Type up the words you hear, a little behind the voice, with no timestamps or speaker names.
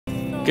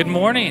Good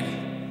morning.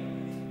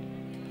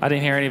 I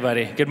didn't hear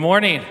anybody. Good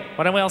morning.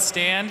 Why don't we all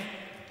stand?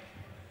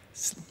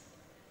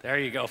 There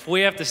you go. If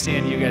we have to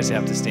stand, you guys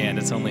have to stand.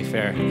 It's only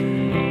fair.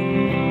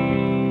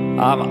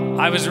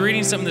 I was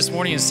reading something this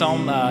morning in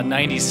Psalm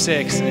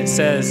 96, and it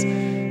says,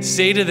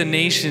 "Say to the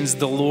nations,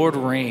 the Lord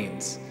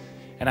reigns."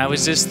 And I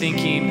was just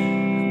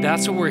thinking,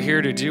 that's what we're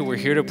here to do. We're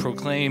here to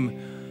proclaim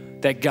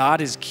that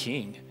God is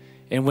king.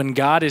 And when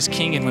God is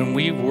king, and when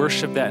we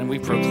worship that and we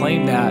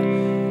proclaim that,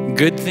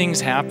 good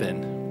things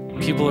happen.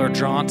 People are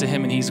drawn to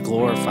him and he's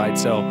glorified.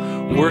 So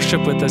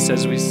worship with us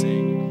as we sing.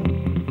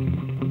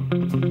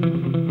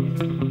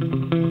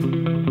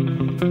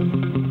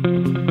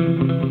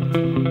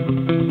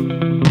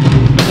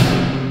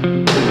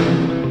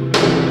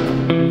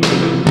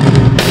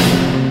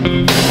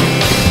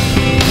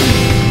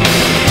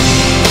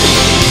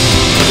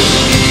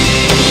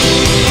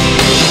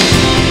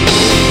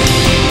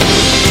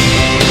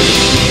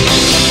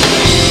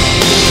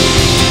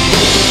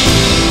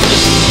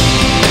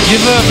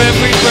 Give of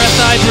every breath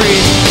I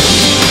breathe.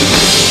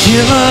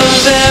 Give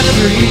of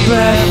every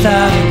breath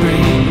I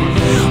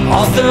breathe.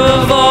 Author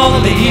of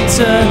all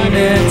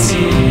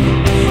eternity.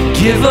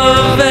 Give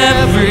of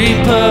every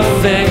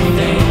perfect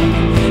thing.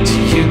 To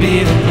you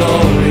be the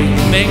glory.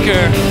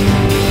 Maker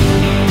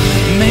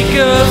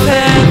of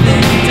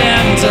heaven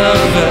and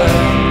of earth.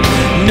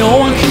 No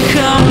one can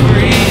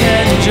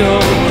comprehend your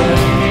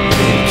worth.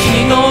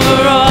 King over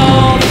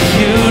all the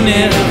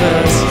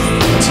universe.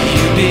 To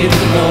you be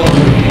the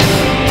glory.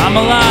 I'm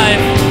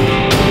alive,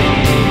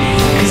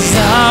 'cause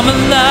I'm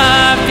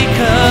alive,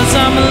 because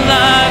I'm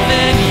alive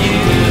in you.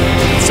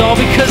 It's all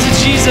because of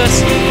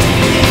Jesus,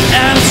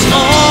 and it's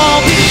all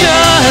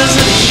because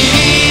of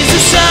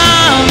Jesus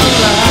I'm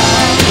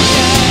alive.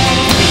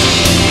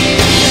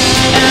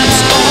 And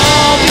it's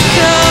all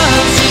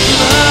because of the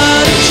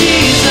blood of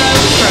Jesus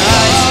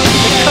Christ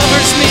that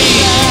covers me,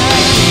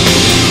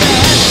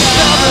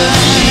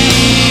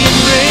 and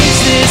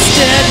raised this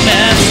dead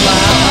man's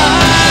life.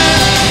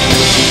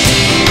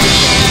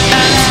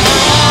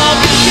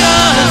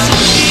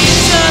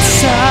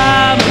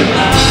 I'm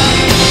alive.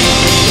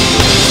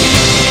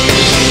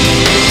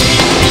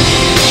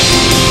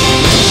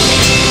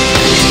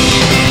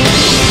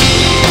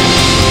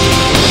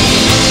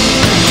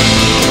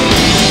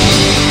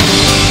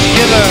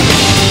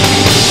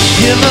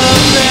 Give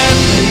of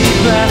every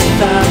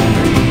breath I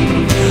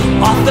breathe.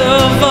 Author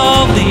of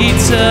all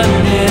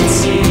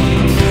eternity.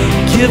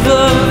 Give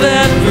of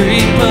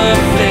every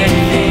perfect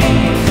thing.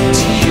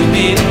 To you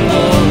be the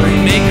glory.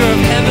 Maker of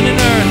heaven and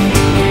earth.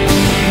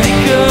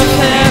 Of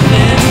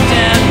heaven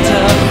and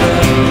of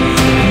earth.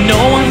 No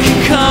one can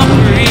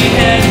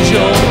comprehend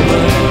your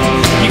worth.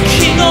 You're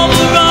king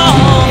over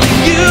all the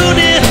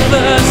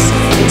universe.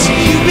 To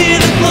you be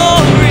the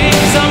glory,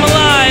 'cause I'm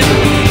alive.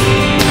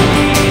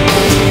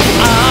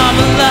 I'm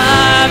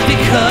alive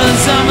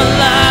because I'm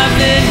alive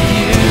in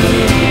you.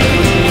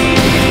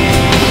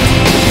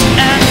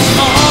 And it's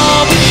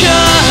all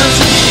because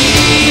of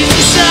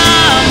Jesus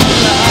I'm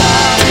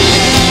alive.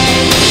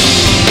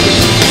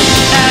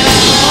 And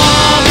it's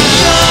all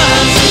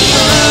because of the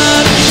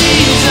blood of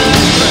Jesus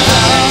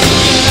Christ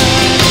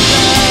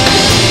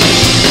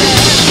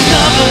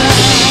covers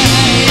me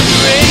and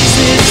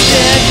raises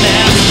dead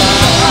man's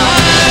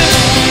life.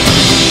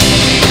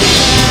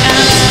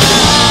 And it's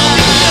all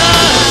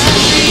because of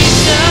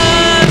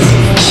Jesus.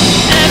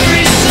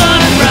 Every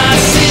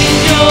sunrise sing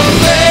your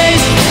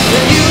praise.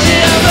 The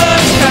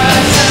universe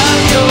cries out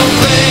your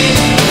praise.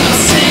 I'm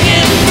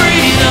singing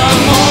freedom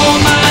all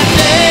my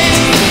days.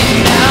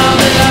 Now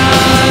that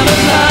I'm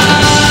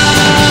alive,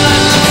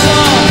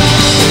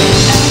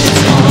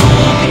 it's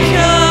all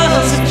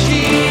because of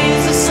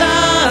Jesus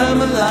I'm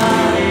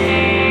alive.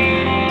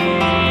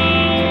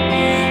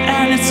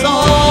 And it's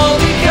all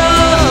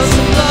because of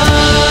the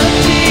blood of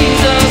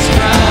Jesus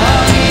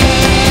Christ.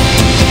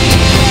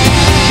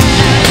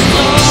 And it's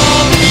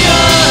all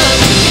because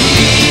of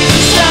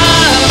Jesus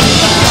I'm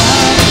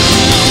alive.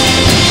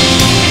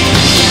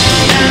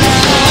 And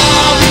it's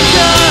all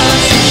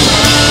because of the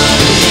blood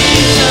of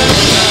Jesus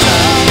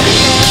Christ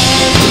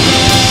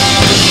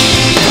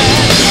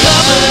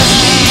covers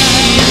me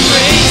and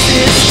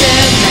raises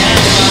dead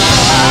man's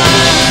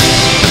life.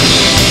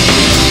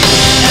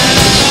 And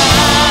it's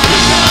all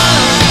because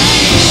of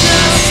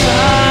Jesus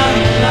I'm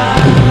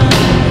alive.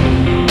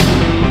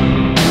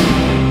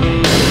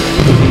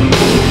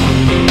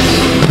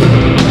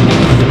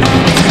 And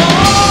it's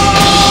all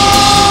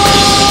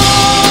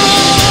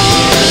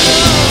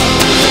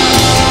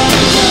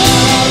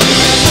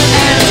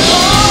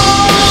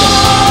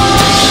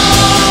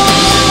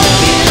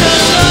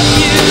because of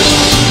you.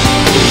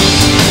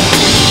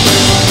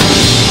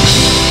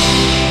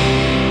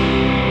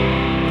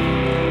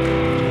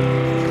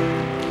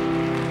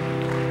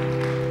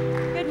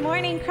 Good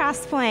morning,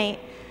 CrossPoint.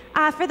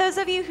 For those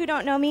of you who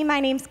don't know me, my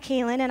name's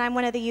Kaylin, and I'm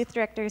one of the youth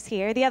directors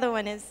here. The other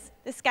one is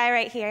this guy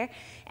right here.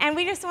 And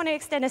we just want to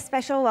extend a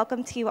special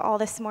welcome to you all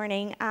this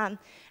morning. I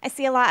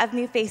see a lot of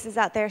new faces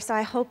out there, so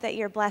I hope that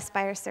you're blessed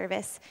by our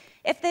service.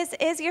 If this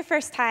is your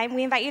first time,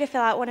 we invite you to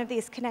fill out one of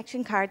these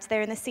connection cards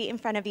there in the seat in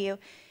front of you,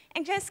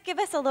 and just give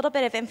us a little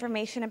bit of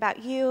information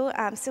about you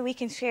so we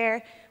can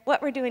share what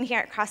we're doing here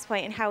at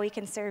CrossPoint and how we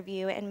can serve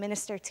you and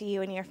minister to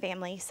you and your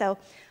family. So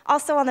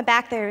also on the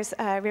back, there's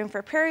room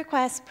for prayer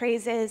requests,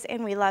 praises,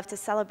 and we love to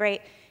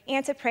celebrate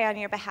and to pray on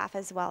your behalf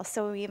as well.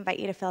 So we invite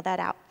you to fill that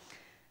out.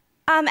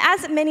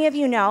 As many of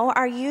you know,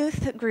 our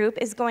youth group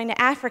is going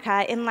to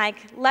Africa in like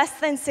less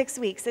than 6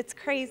 weeks. It's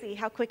crazy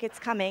how quick it's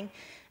coming.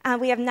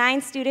 We have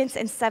 9 students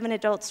and 7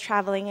 adults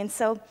traveling, and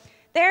so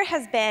there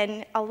has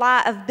been a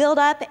lot of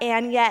buildup,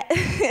 and yet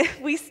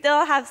we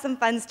still have some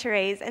funds to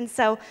raise. And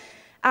so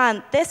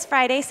this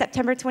Friday,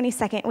 September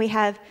 22nd, we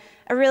have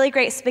a really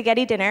great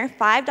spaghetti dinner,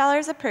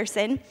 $5 a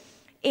person,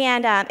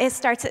 and it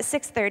starts at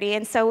 6:30.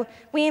 And so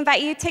we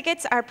invite you.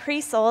 Tickets are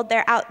pre-sold.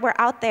 We're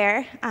out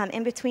there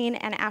in between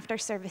and after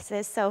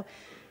services. So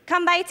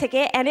come buy a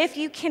ticket, and if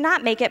you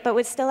cannot make it but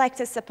would still like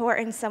to support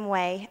in some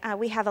way,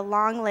 we have a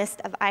long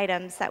list of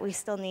items that we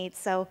still need.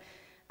 So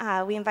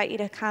we invite you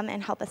to come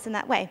and help us in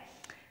that way.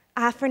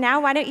 For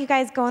now, why don't you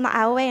guys go in the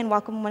aisleway and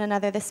welcome one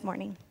another this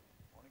morning.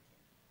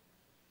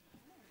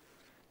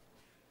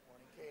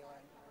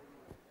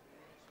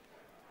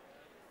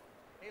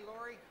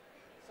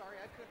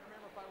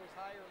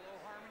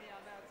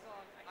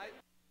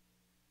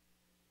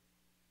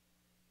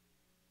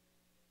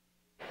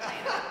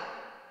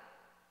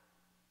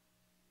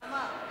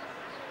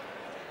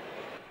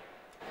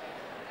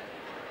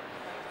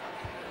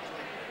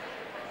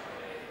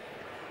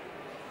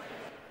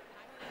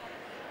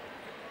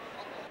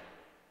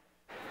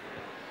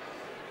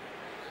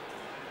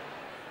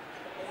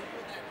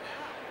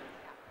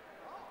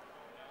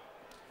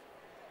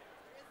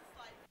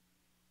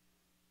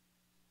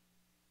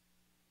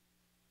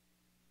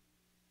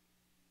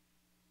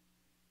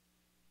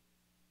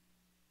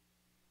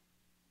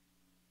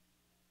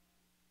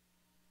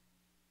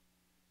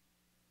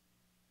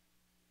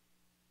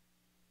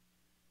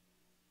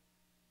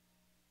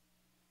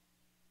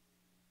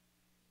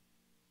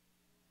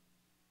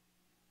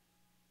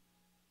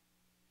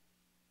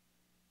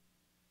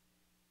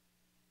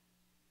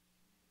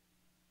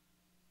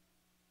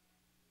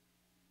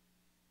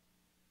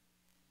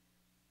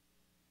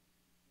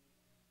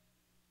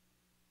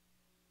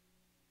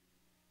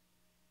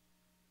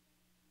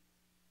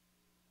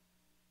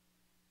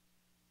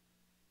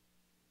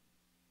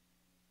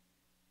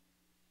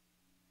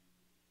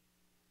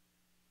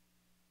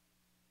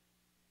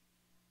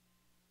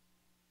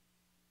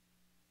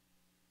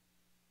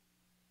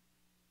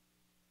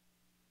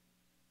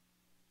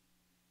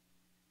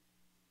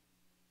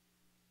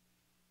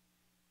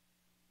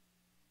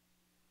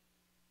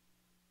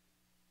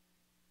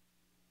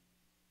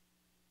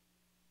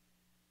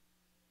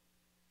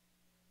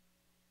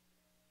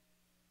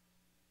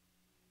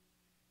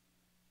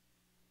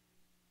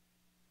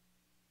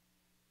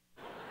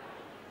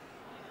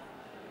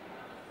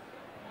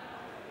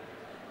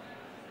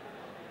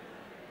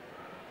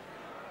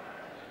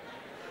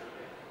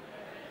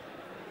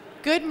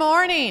 Good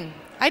morning.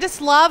 I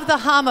just love the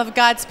hum of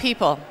God's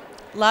people.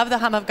 Love the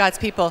hum of God's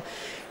people.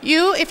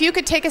 If you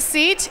could take a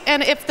seat,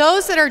 and if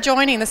those that are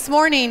joining this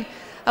morning,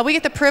 we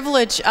get the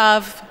privilege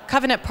of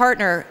Covenant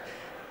Partner.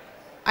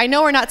 I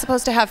know we're not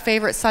supposed to have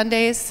favorite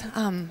Sundays,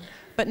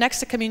 but next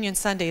to Communion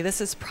Sunday, this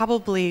is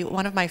probably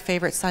one of my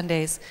favorite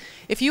Sundays.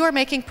 If you are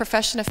making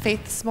profession of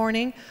faith this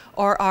morning,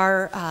 or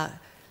are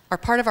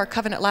part of our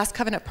last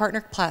Covenant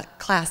Partner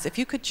class, if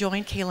you could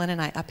join Kaylin and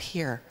I up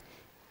here.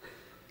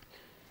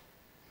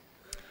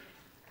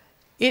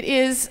 It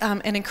is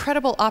an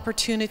incredible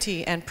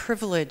opportunity and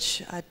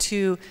privilege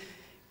to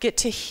get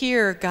to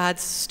hear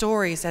God's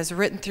stories as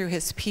written through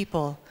his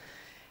people.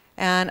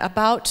 And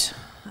about,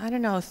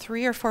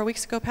 3 or 4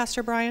 weeks ago,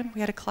 Pastor Bryan,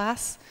 we had a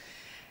class.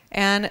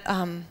 And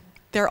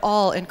they're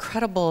all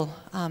incredible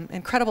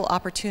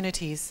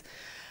opportunities.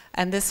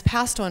 And this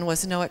past one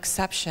was no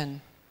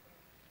exception.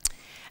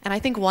 And I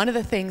think one of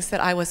the things that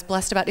I was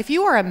blessed about, if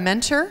you are a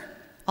mentor,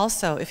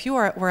 also, if you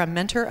were a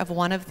mentor of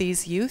one of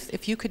these youth,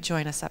 if you could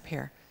join us up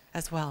here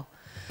as well.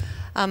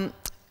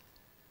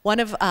 One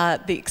of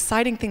the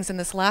exciting things in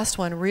this last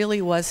one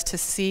really was to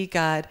see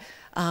God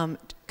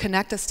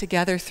connect us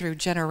together through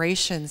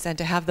generations, and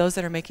to have those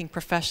that are making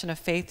profession of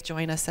faith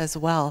join us as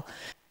well.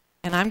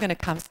 And I'm going to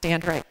come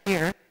stand right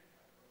here,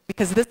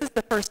 because this is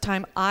the first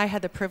time I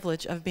had the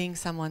privilege of being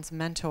someone's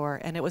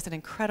mentor, and it was an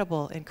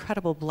incredible,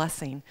 incredible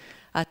blessing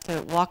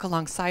to walk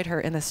alongside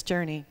her in this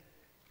journey.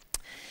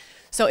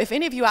 So if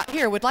any of you out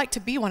here would like to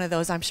be one of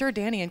those, I'm sure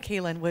Danny and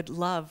Kaylin would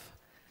love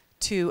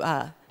to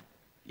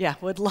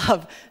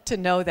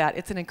know that.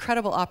 It's an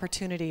incredible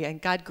opportunity,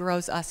 and God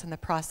grows us in the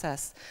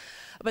process.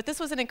 But this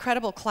was an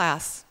incredible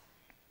class.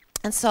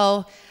 And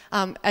so,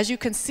 as you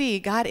can see,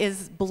 God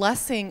is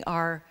blessing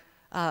our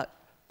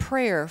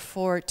prayer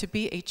to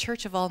be a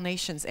church of all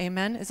nations.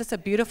 Amen? Is this a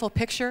beautiful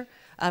picture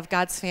of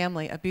God's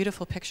family? A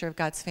beautiful picture of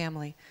God's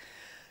family.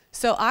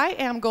 So I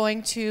am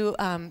going to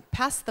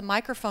pass the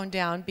microphone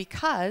down,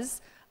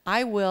 because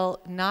I will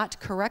not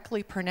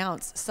correctly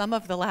pronounce some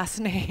of the last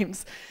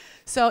names.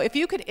 So if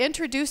you could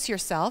introduce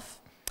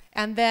yourself,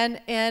 And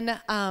then in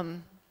a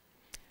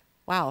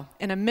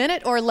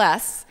minute or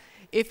less,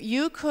 if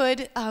you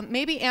could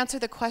maybe answer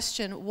the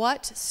question,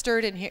 what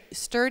stirred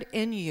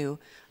in you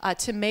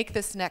to make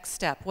this next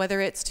step,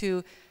 whether it's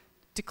to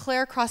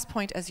declare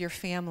CrossPoint as your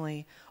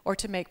family or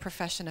to make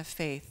profession of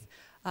faith.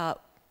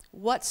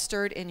 What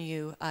stirred in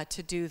you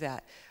to do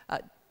that?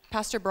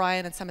 Pastor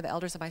Bryan and some of the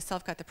elders and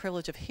myself got the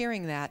privilege of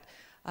hearing that,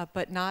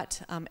 but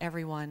not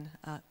everyone.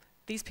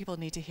 These people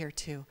need to hear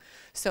too.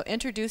 So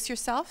introduce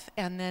yourself,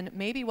 and then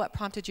maybe what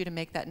prompted you to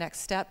make that next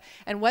step,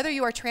 and whether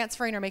you are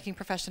transferring or making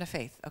profession of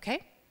faith,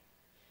 okay?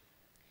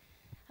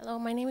 Hello,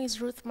 my name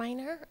is Ruth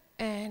Miner,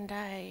 and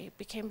I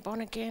became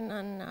born again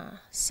on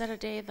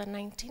Saturday the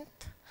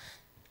 19th.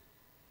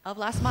 Of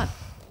last month.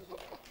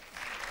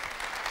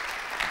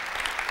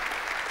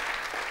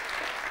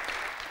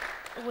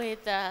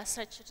 With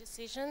such a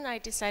decision, I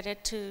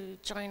decided to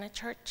join a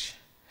church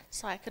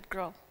so I could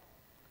grow.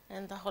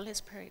 And the Holy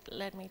Spirit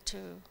led me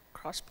to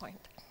CrossPoint,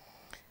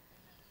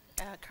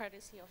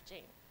 courtesy of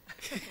Jane.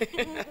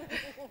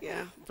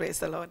 Yeah, praise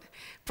the Lord.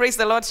 Praise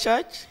the Lord,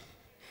 church.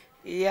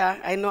 Yeah,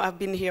 I know I've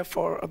been here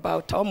for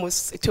about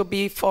it will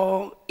be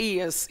 4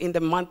 years in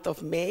the month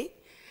of May.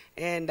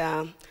 And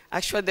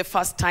actually, the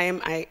first time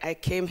I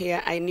came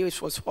here, I knew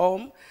it was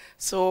home.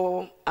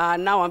 So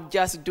now I'm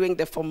just doing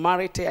the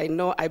formality. I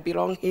know I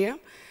belong here.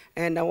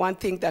 And one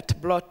thing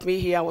that brought me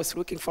here, I was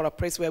looking for a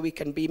place where we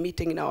can be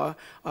meeting in our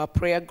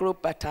prayer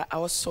group. But I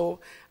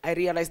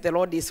realized the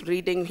Lord is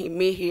leading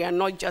me here,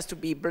 not just to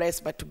be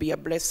blessed, but to be a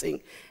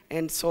blessing.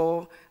 And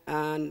so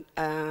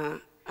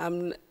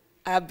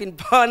I've been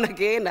born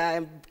again.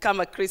 I've become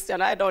a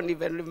Christian. I don't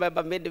even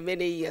remember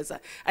many years.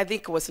 I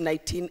think it was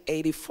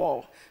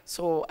 1984.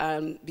 So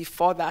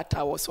before that,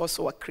 I was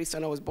also a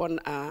Christian. I was born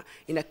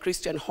in a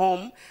Christian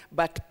home.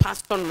 But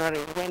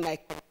personally, when I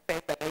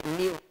confessed that I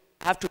knew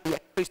I have to be a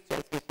Christian,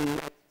 it was in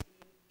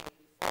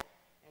 1984. And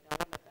I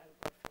want to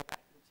thank God for that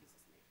in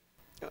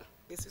Jesus' name.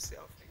 This is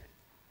your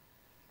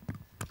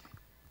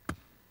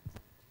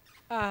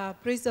offering.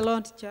 Praise the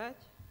Lord, church.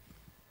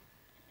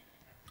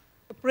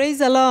 Praise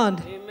the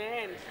Lord.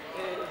 Amen.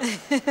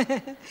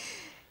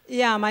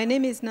 Yeah, my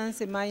name is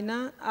Nancy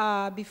Miner.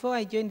 Before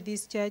I joined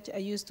this church,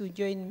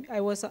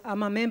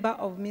 I'm a member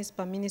of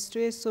MISPA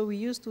Ministry, so we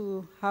used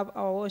to have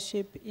our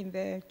worship in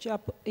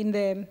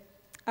the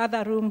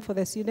other room for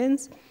the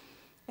students.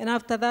 And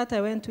after that,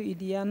 I went to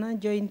Indiana,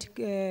 joined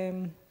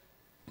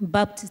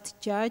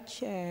Baptist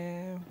Church,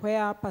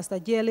 where Pastor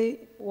Jelly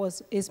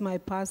is my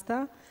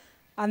pastor.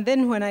 And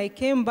then when I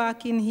came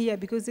back in here,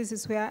 because this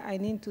is where I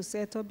need to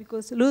settle,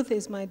 because Ruth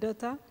is my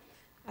daughter,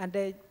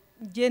 and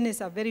Jane is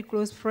a very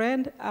close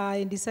friend,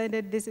 I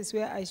decided this is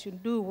where I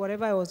should do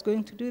whatever I was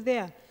going to do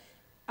there.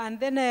 And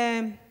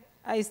then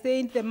I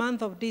stayed the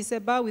month of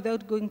December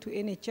without going to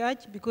any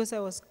church, because I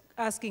was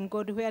asking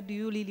God, where do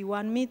you really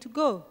want me to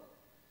go?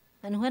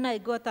 And when I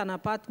got an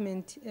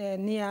apartment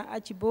near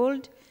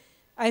Archibald,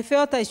 I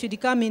felt I should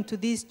come into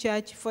this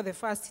church for the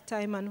first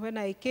time. And when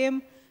I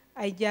came,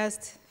 I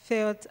just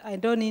felt I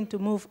don't need to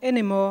move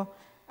anymore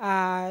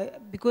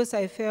because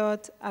I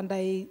felt and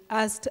I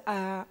asked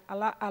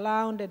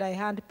around and I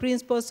had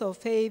principles of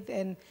faith,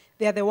 and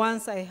they are the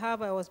ones I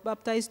have. I was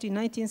baptized in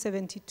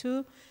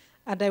 1972,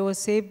 and I was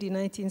saved in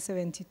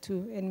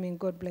 1972. And may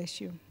God bless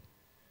you.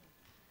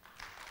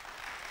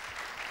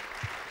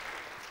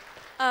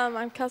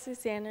 I'm Kelsey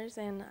Sanders,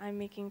 and I'm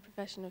making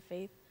profession of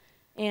faith.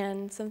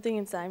 And something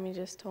inside me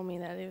just told me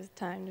that it was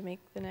time to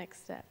make the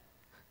next step.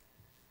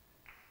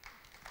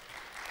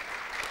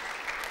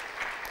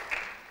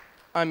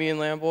 I'm Ian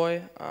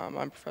Lamboy.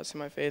 I'm professing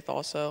my faith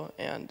also,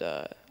 and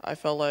I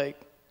felt like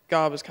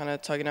God was kind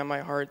of tugging at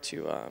my heart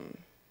to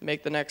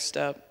make the next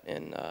step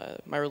in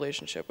my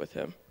relationship with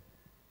Him.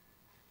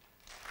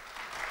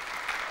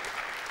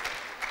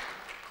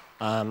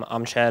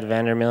 I'm Chad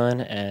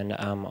Vandermillen, and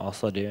I'm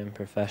also doing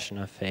profession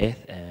of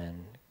faith,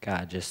 and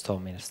God just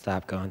told me to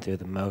stop going through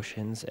the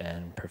motions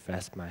and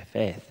profess my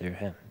faith through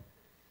Him.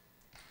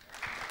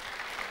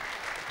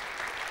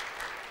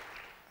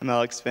 I'm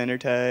Alex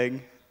Vandertag.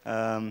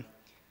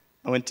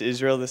 I went to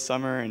Israel this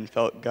summer and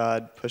felt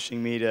God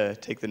pushing me to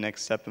take the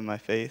next step in my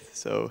faith,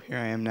 so here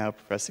I am now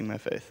professing my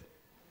faith.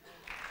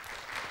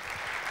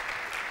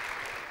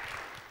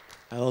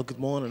 Hello, good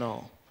morning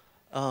all.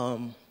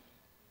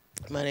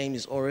 My name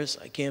is Oris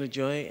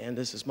Ikena-Joy, and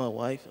this is my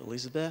wife,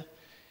 Elizabeth.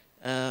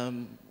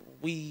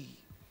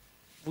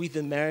 We've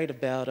been married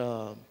about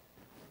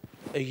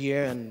a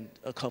year and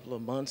a couple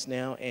of months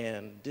now,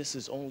 and this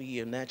is only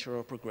a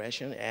natural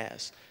progression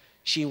as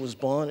she was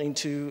born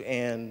into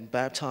and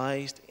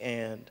baptized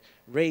and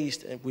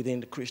raised within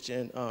the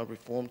Christian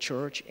Reformed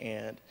Church,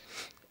 and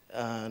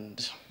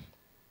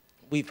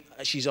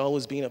she's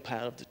always been a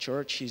part of the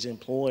church. She's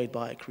employed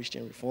by a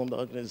Christian Reformed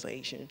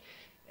organization,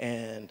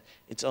 and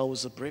it's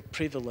always a great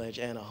privilege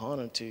and an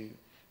honor to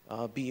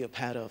be a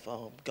part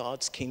of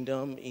God's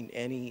kingdom in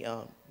any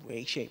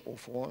way, shape, or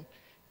form.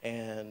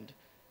 And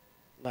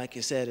like I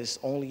said, it's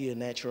only a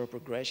natural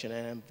progression,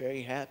 and I'm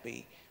very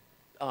happy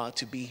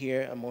to be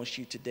here amongst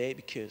you today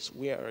because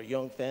we are a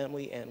young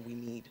family and we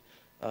need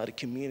the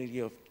community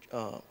of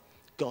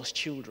God's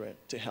children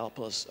to help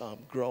us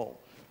grow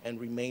and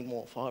remain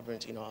more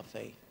fervent in our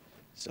faith.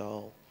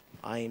 So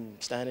I'm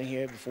standing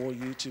here before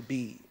you to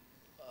be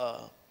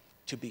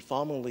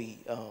formally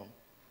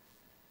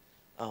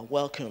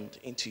welcomed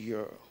into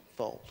your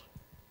fold.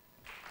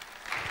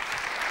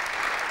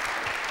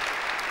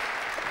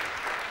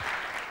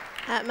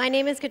 My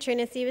name is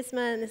Katrina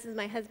Siebesma, and this is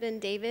my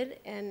husband, David,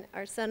 and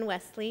our son,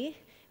 Wesley.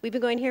 We've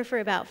been going here for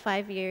about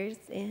 5 years,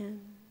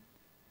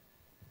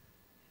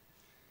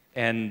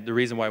 And the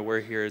reason why we're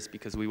here is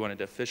because we wanted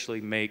to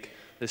officially make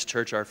this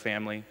church our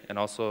family and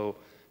also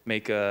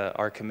make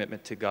our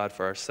commitment to God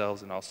for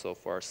ourselves and also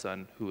for our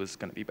son who is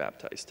going to be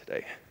baptized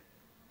today.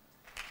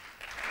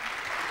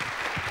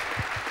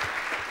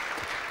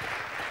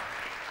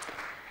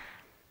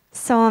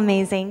 So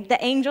amazing.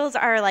 The angels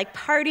are like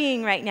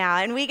partying right now,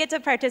 and we get to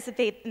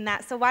participate in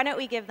that. So why don't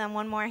we give them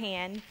one more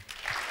hand?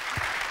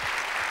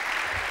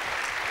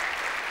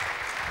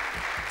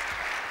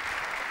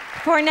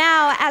 For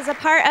now, as a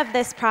part of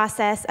this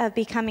process of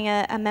becoming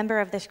a member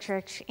of this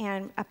church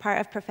and a part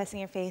of professing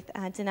your faith,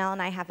 Danelle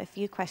and I have a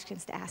few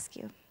questions to ask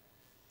you.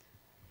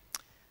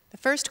 The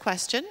first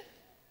question,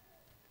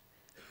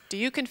 do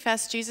you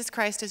confess Jesus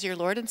Christ as your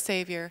Lord and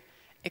Savior,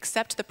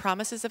 accept the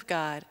promises of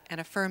God, and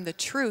affirm the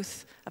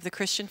truth of the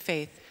Christian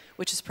faith,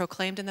 which is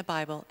proclaimed in the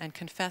Bible and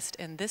confessed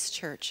in this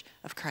church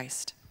of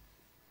Christ?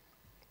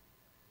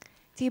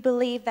 Do you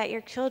believe that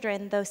your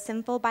children, though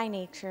sinful by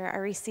nature,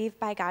 are received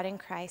by God in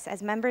Christ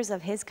as members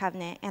of his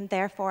covenant and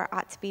therefore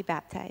ought to be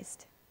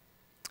baptized?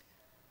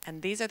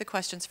 And these are the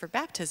questions for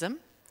baptism.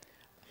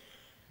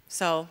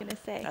 So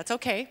that's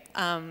okay.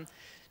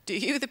 Do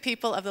you, the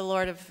people of the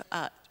Lord of,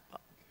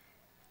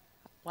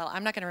 well,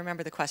 I'm not going to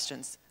remember the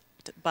questions,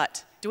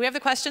 but do we have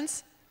the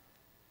questions?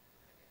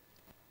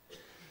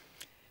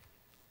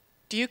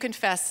 Do you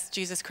confess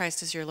Jesus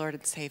Christ as your Lord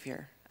and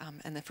Savior?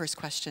 And the first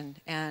question,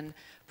 and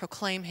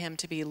proclaim him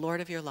to be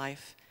Lord of your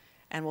life,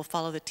 and will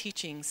follow the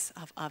teachings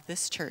of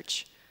this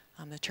church,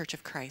 the Church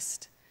of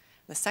Christ.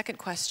 The second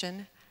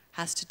question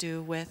has to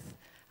do with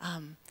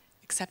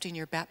accepting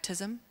your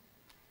baptism.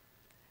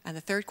 And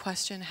the third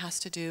question has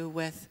to do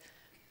with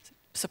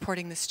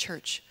supporting this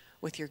church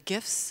with your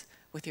gifts,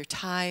 with your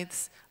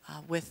tithes,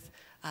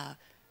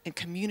 in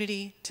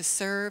community, to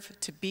serve,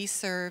 to be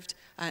served,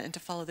 and to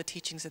follow the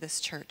teachings of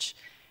this church.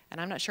 And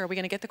I'm not sure, are we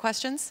going to get the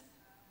questions?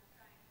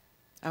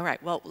 All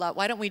right, well,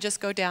 why don't we just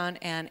go down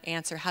and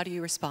answer. How do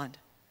you respond?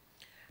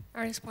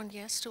 I respond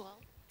yes to all.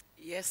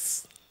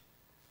 Yes.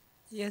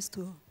 Yes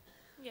to all.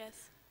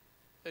 Yes.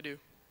 I do.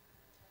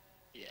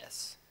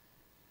 Yes.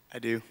 I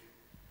do.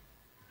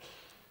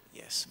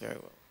 Yes, very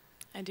well.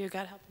 I do.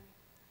 God help me.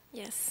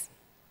 yes.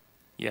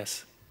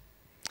 Yes.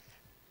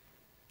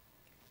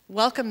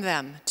 Welcome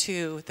them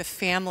to the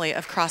family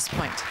of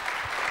CrossPoint.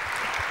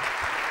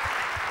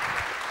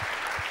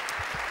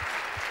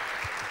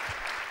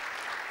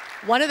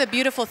 One of the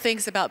beautiful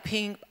things about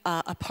being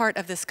a part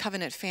of this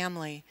covenant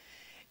family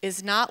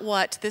is not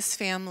what this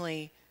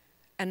family,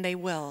 and they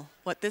will,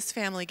 what this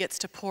family gets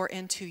to pour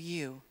into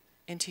you,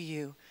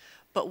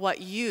 but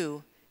what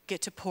you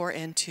get to pour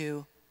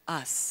into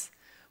us.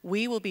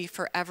 We will be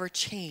forever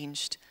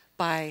changed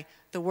by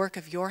the work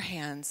of your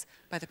hands,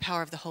 by the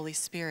power of the Holy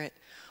Spirit.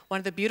 One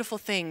of the beautiful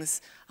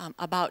things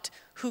about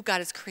who God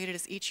has created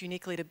us each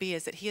uniquely to be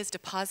is that he has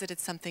deposited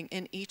something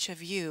in each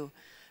of you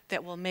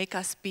that will make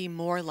us be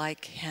more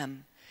like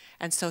him.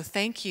 And so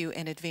thank you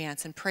in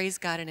advance and praise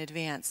God in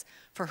advance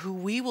for who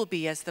we will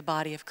be as the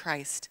body of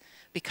Christ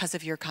because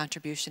of your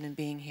contribution in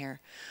being here.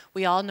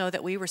 We all know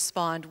that we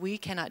respond. We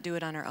cannot do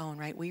it on our own,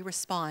 right? We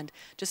respond,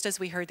 just as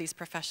we heard these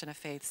profession of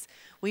faiths,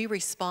 we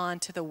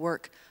respond to the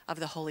work of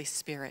the Holy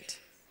Spirit,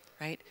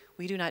 right?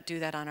 We do not do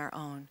that on our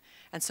own.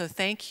 And so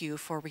thank you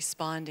for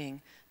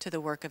responding to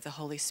the work of the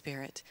Holy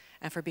Spirit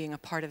and for being a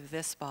part of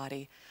this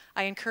body.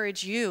 I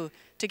encourage you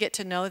to get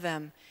to know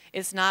them.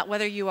 It's not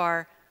whether you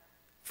are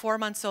 4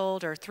 months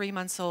old or 3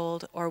 months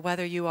old or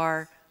whether you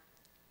are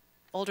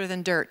older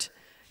than dirt.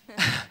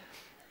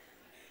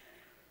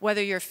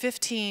 Whether you're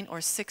 15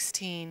 or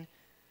 16,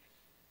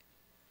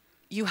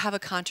 you have a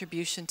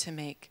contribution to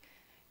make.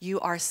 You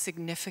are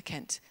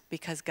significant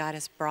because God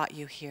has brought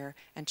you here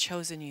and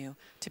chosen you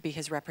to be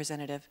his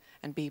representative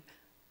and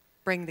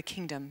bring the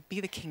kingdom, be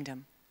the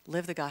kingdom,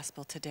 live the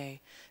gospel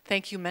today.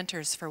 Thank you,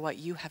 mentors, for what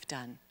you have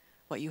done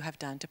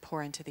to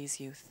pour into these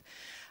youth.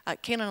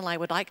 Kaylin and I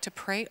would like to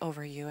pray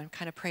over you and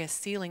kind of pray a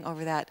sealing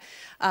over that.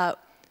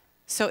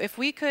 So if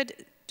we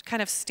could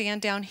kind of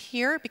stand down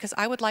here, because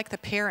I would like the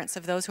parents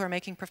of those who are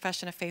making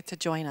profession of faith to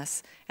join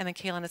us. And then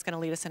Kaylin is going to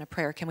lead us in a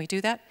prayer. Can we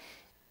do that?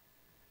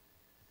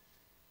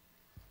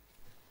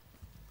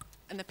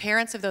 And the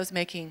parents of those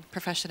making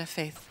profession of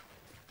faith.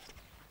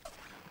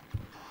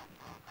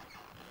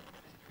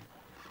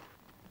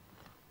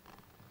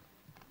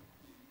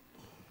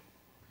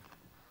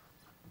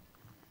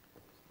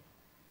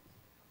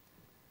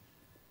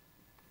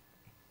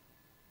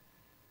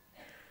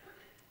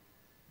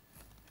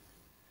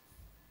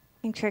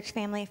 And church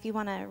family, if you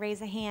want to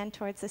raise a hand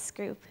towards this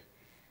group,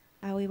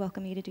 we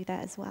welcome you to do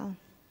that as well.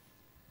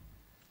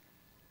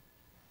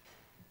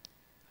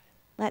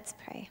 Let's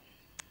pray.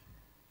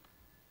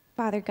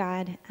 Father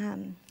God,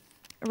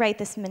 right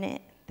this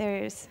minute,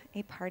 there's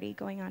a party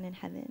going on in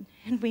heaven,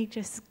 and we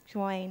just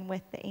join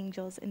with the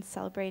angels in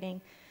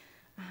celebrating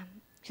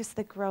just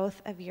the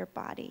growth of your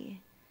body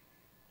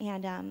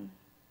and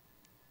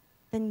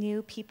the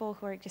new people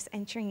who are just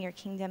entering your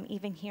kingdom,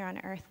 even here on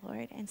earth,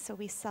 Lord. And so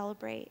we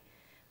celebrate.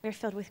 We're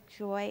filled with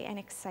joy and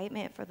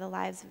excitement for the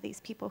lives of these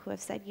people who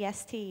have said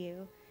yes to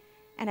you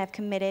and have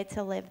committed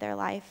to live their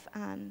life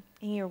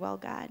in your will,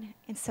 God.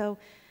 And so,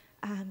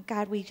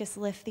 God, we just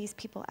lift these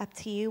people up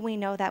to you. We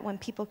know that when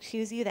people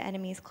choose you, the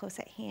enemy is close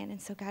at hand. And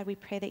so, God, we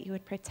pray that you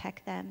would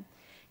protect them.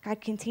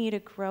 God, continue to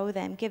grow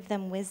them. Give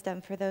them wisdom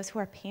for those who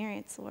are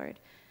parents, Lord.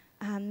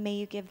 May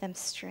you give them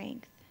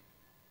strength.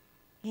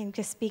 And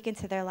just speak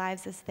into their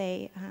lives as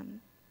they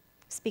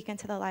speak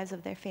into the lives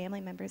of their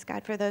family members.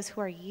 God, for those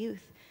who are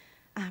youth,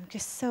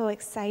 just so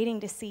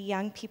exciting to see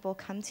young people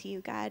come to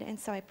you, God. And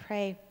so I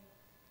pray,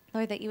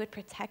 Lord, that you would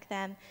protect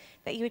them,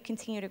 that you would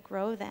continue to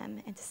grow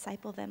them and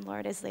disciple them,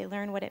 Lord, as they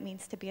learn what it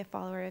means to be a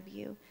follower of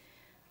you.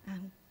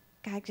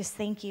 God, just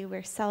thank you.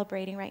 We're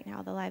celebrating right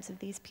now the lives of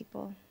these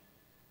people.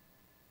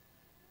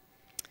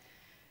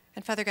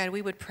 And Father God,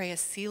 we would pray a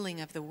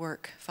sealing of the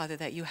work, Father,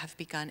 that you have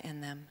begun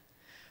in them.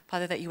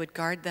 Father, that you would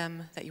guard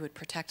them, that you would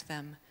protect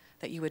them,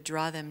 that you would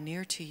draw them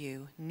near to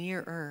you,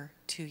 nearer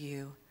to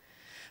you.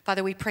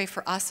 Father, we pray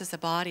for us as a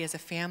body, as a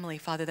family,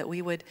 Father, that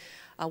we would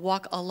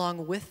walk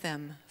along with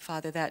them,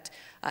 Father, that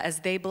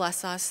as they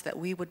bless us, that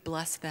we would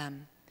bless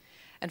them.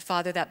 And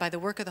Father, that by the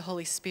work of the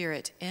Holy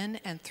Spirit in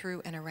and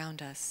through and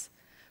around us,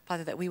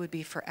 Father, that we would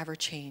be forever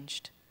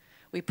changed.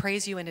 We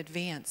praise you in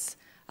advance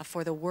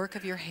for the work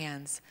of your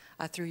hands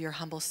through your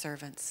humble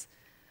servants.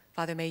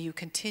 Father, may you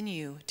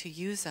continue to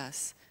use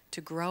us,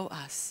 to grow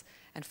us,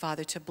 and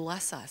Father, to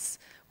bless us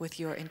with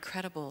your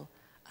incredible,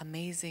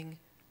 amazing,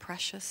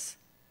 precious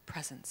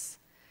presence.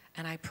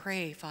 And I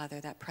pray, Father,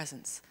 that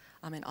presence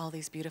in all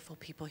these beautiful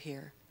people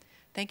here.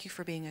 Thank you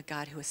for being a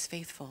God who is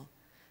faithful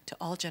to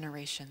all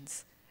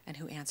generations and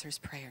who answers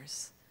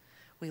prayers.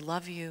 We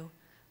love you.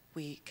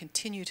 We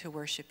continue to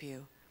worship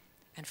you.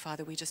 And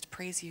Father, we just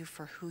praise you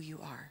for who you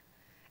are.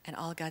 And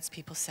all God's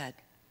people said,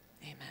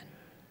 amen.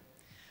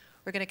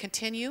 We're going to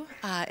continue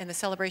in the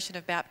celebration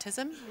of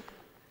baptism.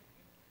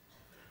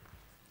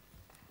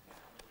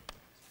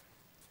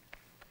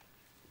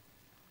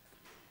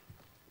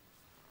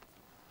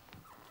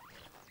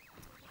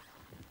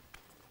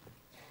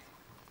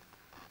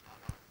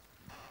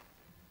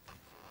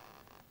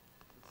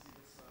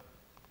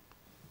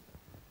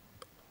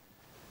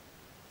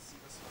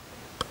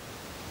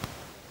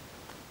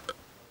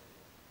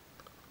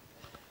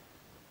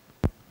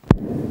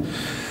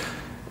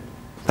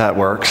 That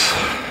works.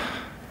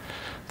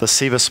 The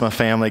Sivasma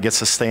family gets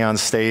to stay on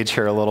stage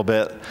here a little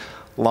bit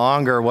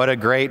longer. What a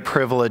great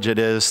privilege it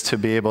is to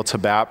be able to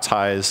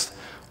baptize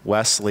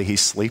Wesley.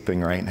 He's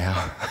sleeping right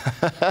now.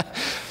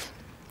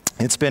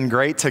 It's been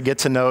great to get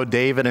to know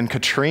David and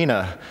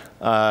Katrina.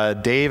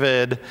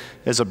 David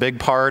is a big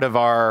part of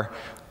our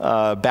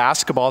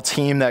basketball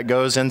team that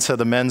goes into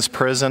the men's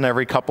prison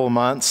every couple of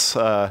months.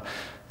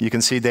 You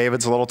can see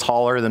David's a little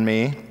taller than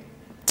me.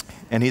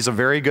 And he's a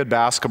very good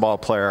basketball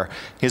player.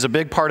 He's a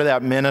big part of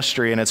that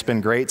ministry, and it's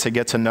been great to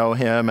get to know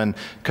him and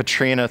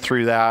Katrina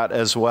through that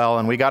as well.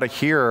 And we got to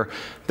hear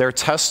their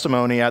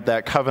testimony at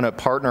that covenant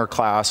partner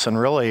class, and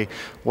really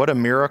what a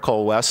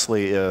miracle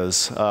Wesley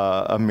is,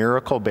 a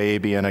miracle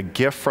baby and a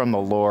gift from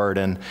the Lord.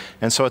 And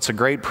so it's a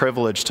great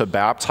privilege to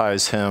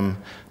baptize him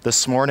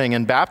this morning.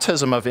 And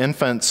baptism of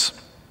infants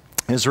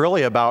is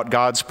really about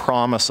God's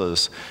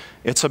promises.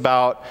 It's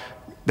about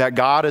that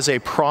God is a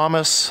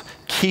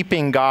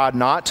promise-keeping God,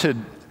 not to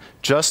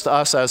just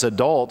us as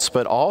adults,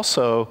 but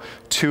also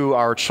to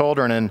our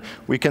children. And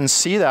we can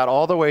see that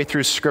all the way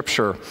through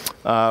Scripture.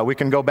 We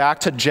can go back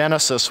to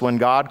Genesis when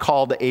God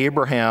called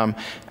Abraham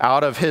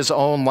out of his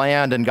own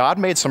land, and God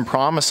made some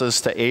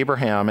promises to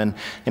Abraham. And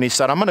he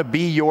said, I'm going to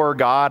be your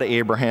God,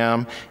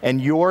 Abraham,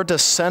 and your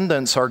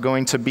descendants are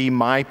going to be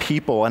my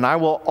people, and I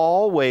will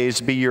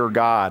always be your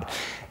God.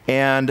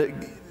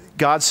 And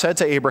God said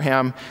to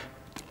Abraham,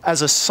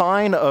 as a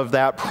sign of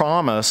that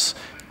promise,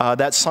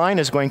 that sign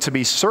is going to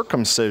be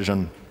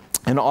circumcision.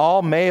 And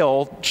all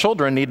male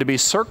children need to be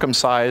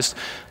circumcised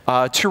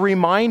to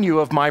remind you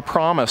of my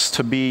promise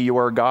to be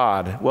your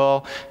God.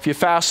 Well, if you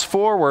fast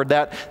forward,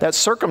 that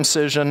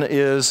circumcision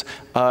is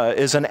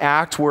an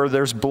act where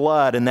there's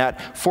blood, and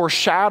that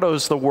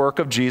foreshadows the work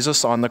of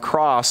Jesus on the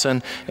cross.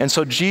 And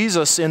so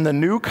Jesus in the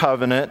new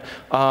covenant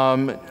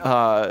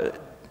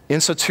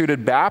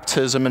instituted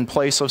baptism in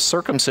place of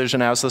circumcision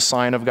as the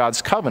sign of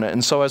God's covenant.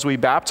 And so as we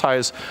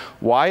baptize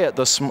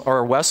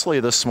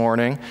Wesley this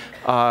morning,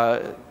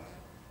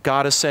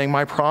 God is saying,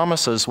 my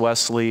promises,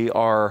 Wesley,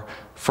 are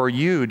for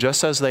you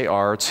just as they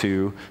are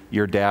to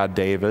your dad,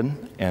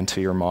 David, and to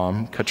your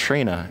mom,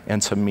 Katrina,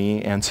 and to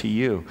me and to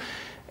you.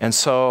 And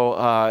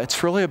so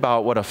it's really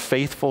about what a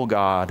faithful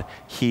God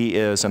he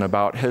is and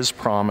about his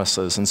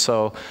promises. And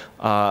so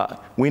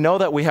we know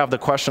that we have the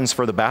questions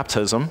for the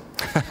baptism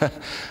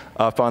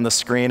up on the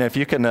screen. If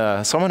you can,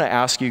 so I'm going to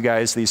ask you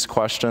guys these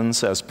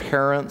questions as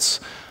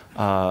parents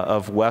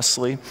of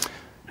Wesley.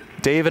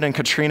 David and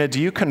Katrina, do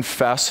you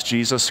confess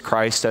Jesus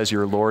Christ as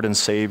your Lord and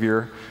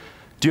Savior?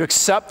 Do you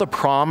accept the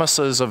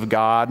promises of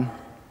God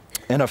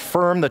and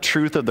affirm the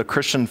truth of the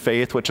Christian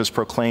faith which is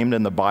proclaimed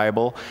in the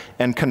Bible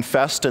and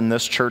confessed in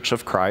this Church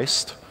of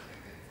Christ?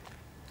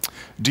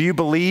 Do you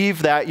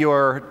believe that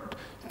your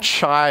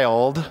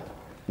child,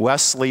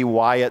 Wesley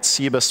Wyatt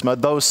Siebesma,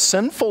 though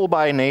sinful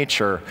by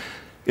nature,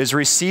 is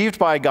received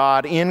by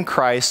God in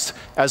Christ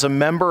as a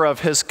member of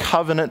his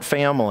covenant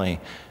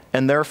family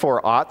and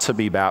therefore ought to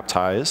be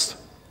baptized?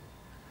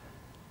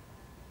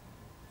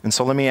 And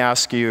so let me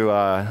ask you,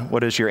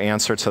 what is your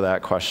answer to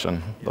that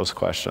question, those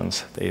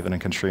questions, David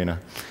and Katrina?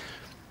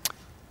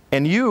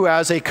 And you,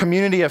 as a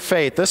community of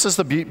faith, this is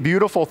the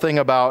beautiful thing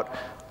about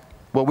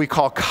what we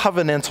call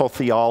covenantal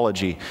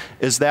theology,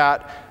 is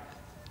that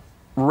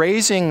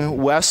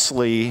raising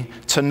Wesley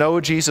to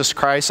know Jesus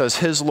Christ as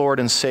his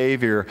Lord and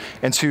Savior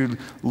and to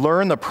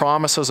learn the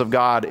promises of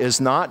God is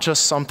not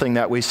just something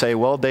that we say,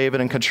 well, David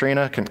and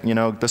Katrina,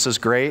 this is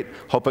great,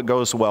 hope it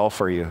goes well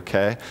for you,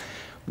 okay?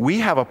 We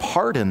have a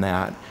part in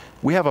that.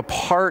 We have a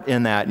part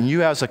in that, and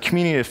you as a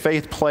community of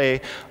faith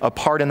play a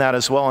part in that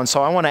as well. And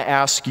so I want to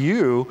ask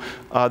you,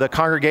 the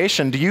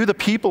congregation, do you, the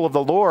people of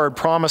the Lord,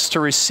 promise to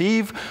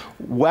receive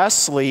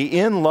Wesley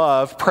in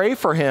love, pray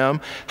for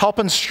him, help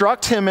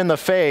instruct him in the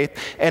faith,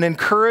 and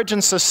encourage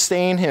and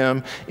sustain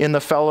him in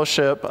the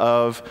fellowship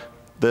of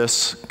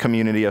this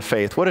community of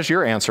faith? What is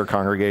your answer,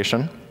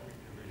 congregation?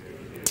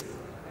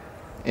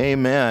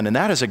 Amen. And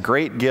that is a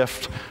great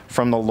gift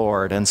from the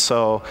Lord. And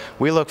so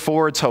we look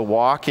forward to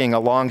walking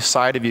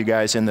alongside of you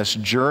guys in this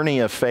journey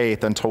of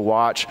faith and to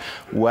watch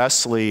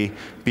Wesley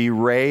be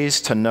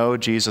raised to know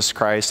Jesus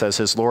Christ as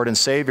his Lord and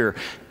Savior.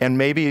 And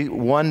maybe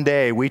one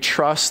day we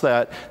trust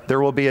that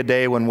there will be a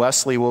day when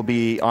Wesley will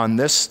be on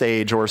this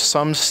stage or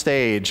some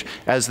stage,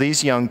 as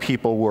these young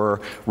people were,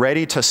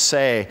 ready to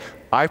say,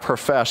 I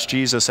profess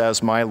Jesus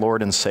as my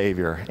Lord and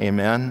Savior.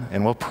 Amen.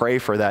 And we'll pray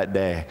for that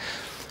day.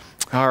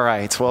 All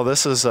right, well,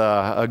 this is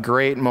a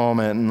great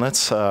moment, and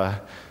let's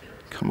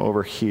come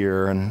over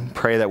here and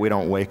pray that we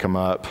don't wake him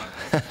up.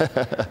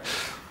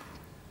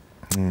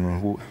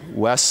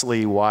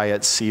 Wesley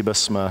Wyatt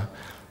Siebesma,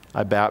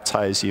 I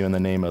baptize you in the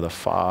name of the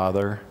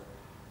Father,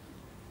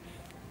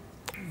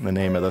 in the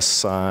name of the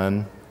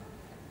Son,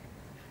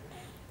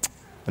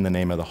 in the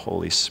name of the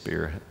Holy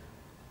Spirit.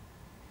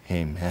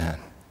 Amen.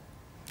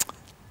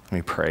 Let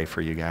me pray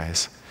for you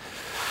guys.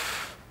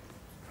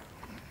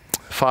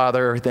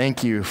 Father,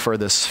 thank you for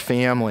this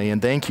family,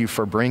 and thank you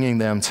for bringing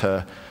them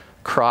to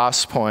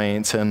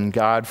CrossPoint, and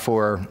God,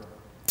 for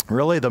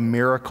really the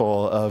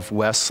miracle of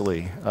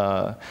Wesley,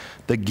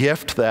 the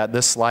gift that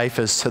this life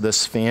is to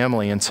this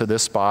family and to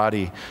this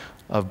body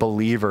of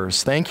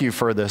believers. Thank you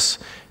for this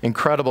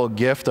incredible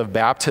gift of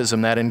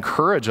baptism that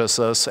encourages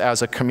us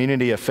as a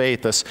community of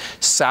faith, this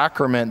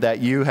sacrament that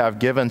you have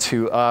given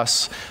to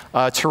us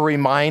to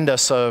remind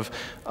us of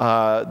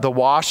the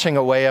washing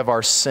away of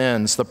our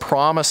sins, the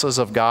promises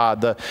of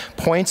God, that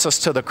points us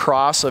to the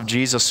cross of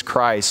Jesus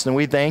Christ. And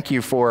we thank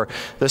you for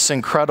this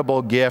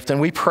incredible gift.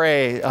 And we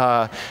pray,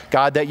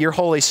 God, that your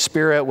Holy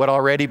Spirit would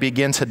already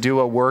begin to do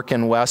a work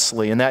in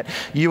Wesley, and that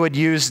you would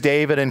use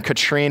David and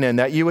Katrina, and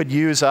that you would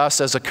use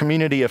us as a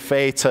community of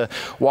faith to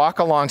walk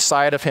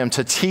alongside of him,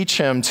 to teach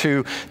him,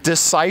 to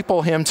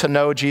disciple him to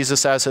know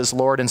Jesus as his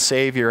Lord and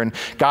Savior. And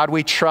God,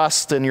 we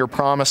trust in your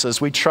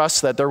promises. We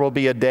trust that there will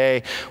be a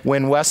day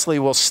when Wesley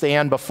will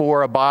stand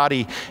before a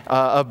body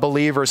of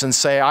believers and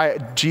say,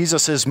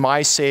 Jesus is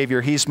my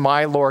Savior. He's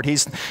my Lord.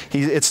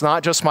 It's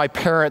not just my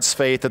parents'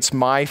 faith, it's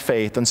my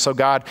faith. And so,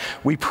 God,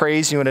 we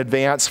praise you in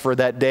advance for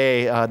that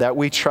day that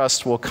we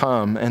trust will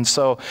come. And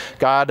so,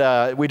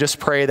 God, we just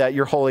pray that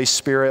your Holy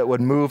Spirit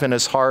would move in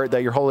his heart,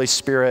 that your Holy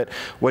Spirit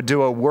would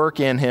do a work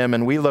in him.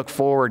 And we look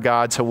forward,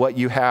 God, to what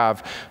you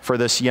have for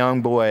this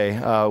young boy,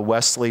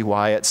 Wesley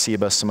Wyatt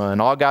Siebesma.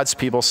 And all God's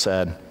people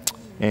said,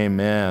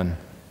 amen.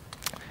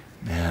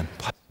 Man.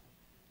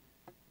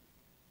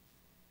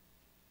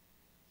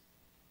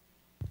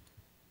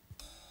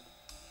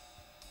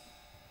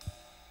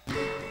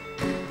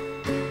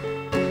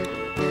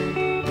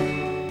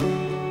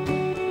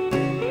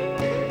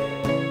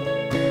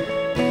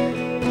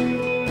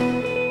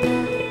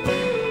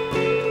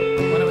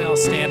 Why don't we all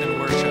stand and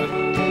worship?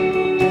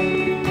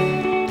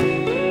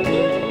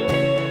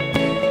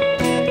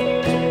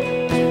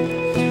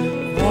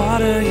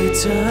 Water you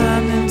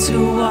turned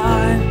into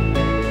wine.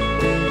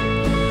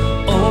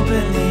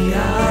 Open the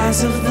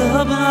eyes of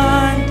the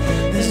blind.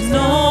 There's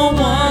no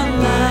one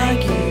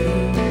like you.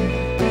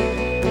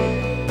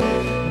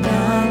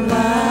 None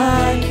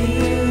like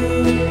you.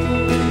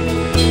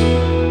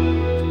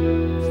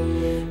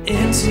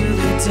 Into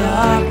the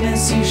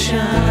darkness you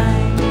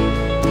shine.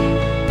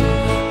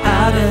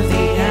 Out of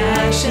the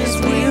ashes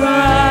we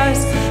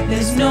rise.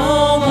 There's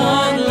no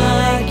one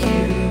like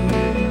you.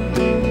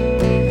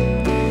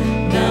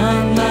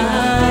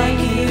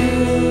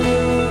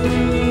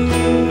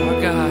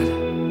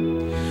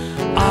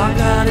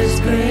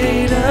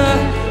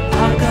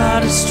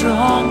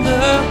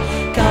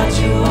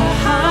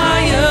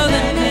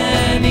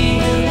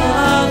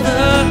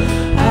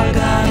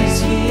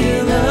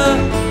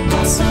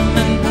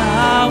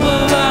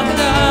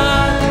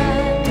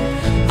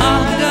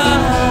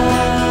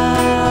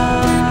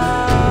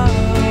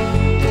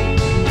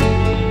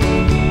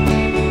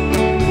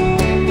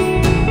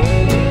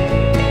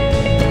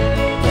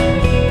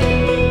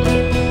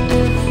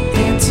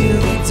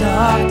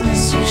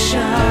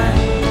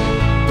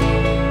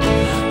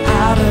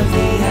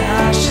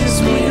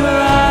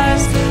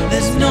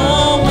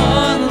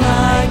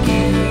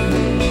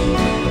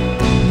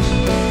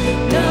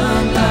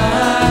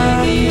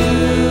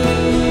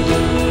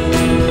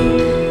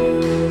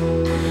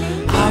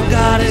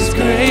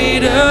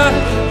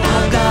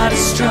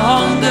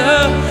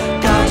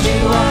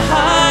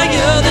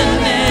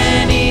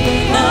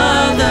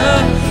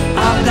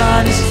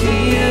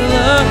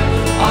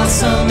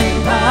 awesome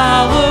in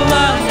power,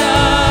 our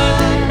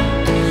God.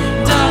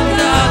 Our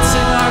God,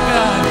 sing our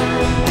God.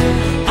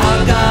 Our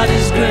God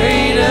is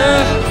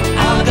greater,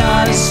 our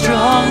God is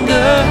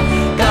stronger.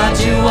 God,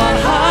 you are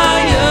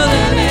higher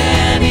than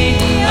any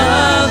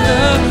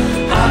other.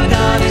 Our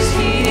God is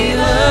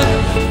healer,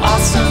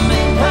 awesome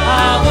in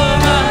power,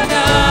 our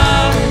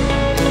God.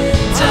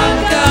 Our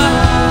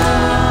God.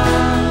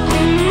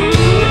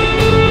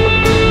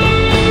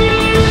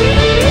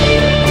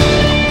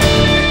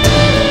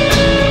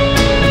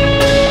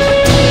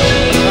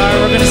 All right,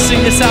 we're gonna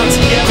sing this out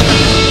together.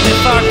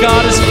 If our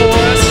God is for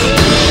us,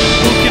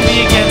 who can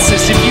be against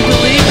us? If you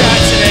believe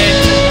that today,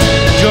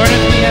 join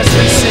with me as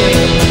we sing.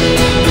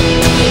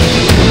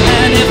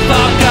 And if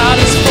our God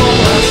is for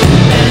us,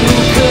 then who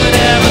could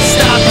ever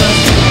stop us?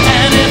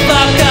 And if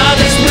our God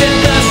is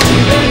with us,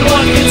 then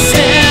what can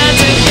stand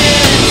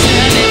against?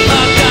 And if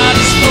our God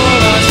is for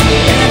us,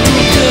 then who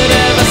could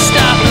ever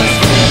stop us?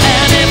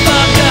 And if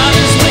our God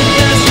is with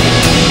us,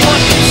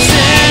 what can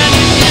stand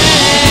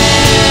against?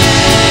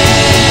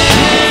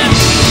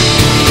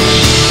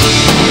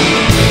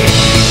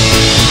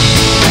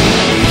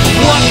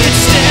 What could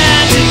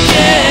stand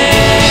against?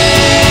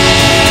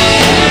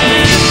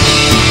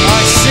 All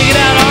right, sing it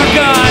out, our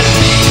God.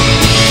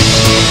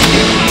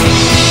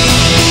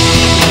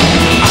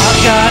 Our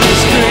God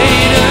is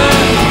greater,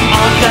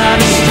 our God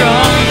is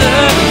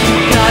stronger.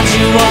 God,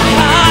 you are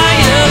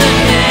higher than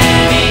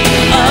any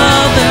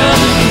other.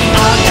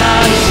 Our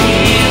God is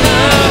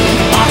healer,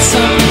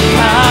 awesome in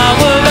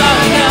power,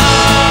 our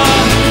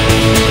God.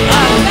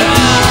 Our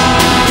God.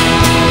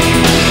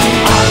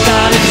 Our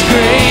God is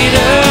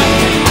greater,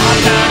 our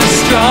God is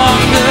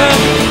stronger.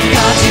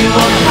 God, you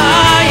are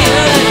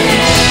higher than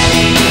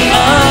any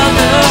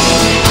other.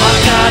 Our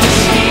God is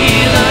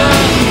healer,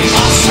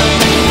 awesome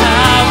in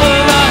power,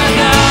 our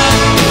God.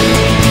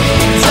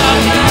 Our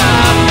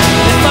God.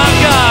 If our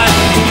God,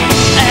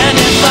 and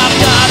if our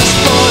God is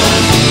for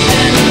us,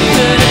 then who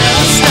could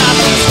ever stop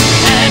us?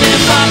 And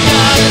if our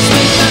God is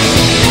with us,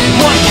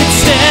 what could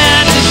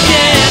stand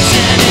against?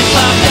 And if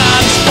our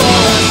God is for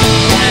us,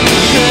 then who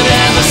could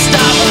ever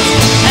stop us?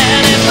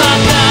 And if our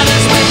God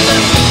is with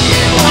us,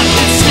 what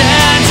could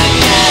stand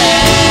against?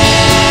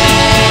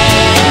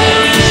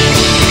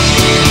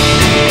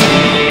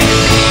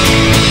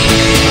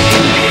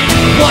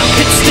 What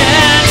could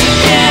stand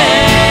against?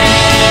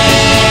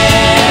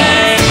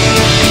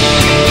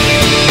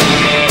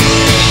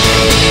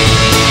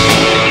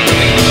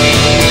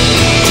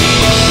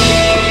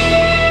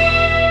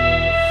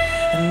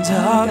 And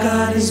our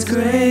God is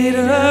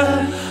greater,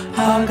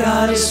 our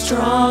God is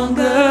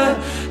stronger.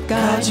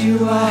 God,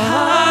 you are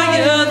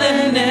higher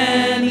than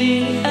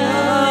any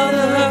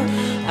other.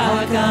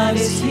 Our God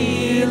is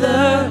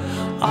healer,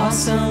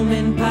 awesome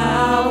in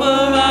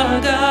power,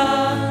 our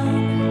God.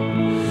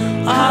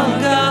 Our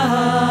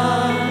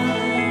God.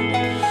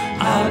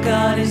 Our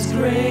God is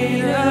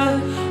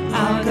greater,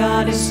 our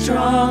God is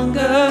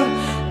stronger.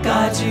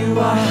 God, you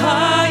are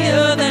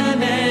higher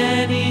than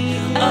any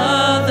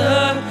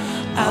other.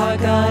 Our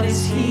God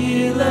is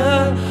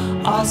healer,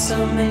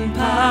 awesome in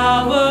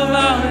power,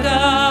 our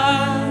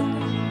God.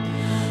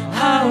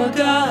 Our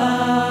God.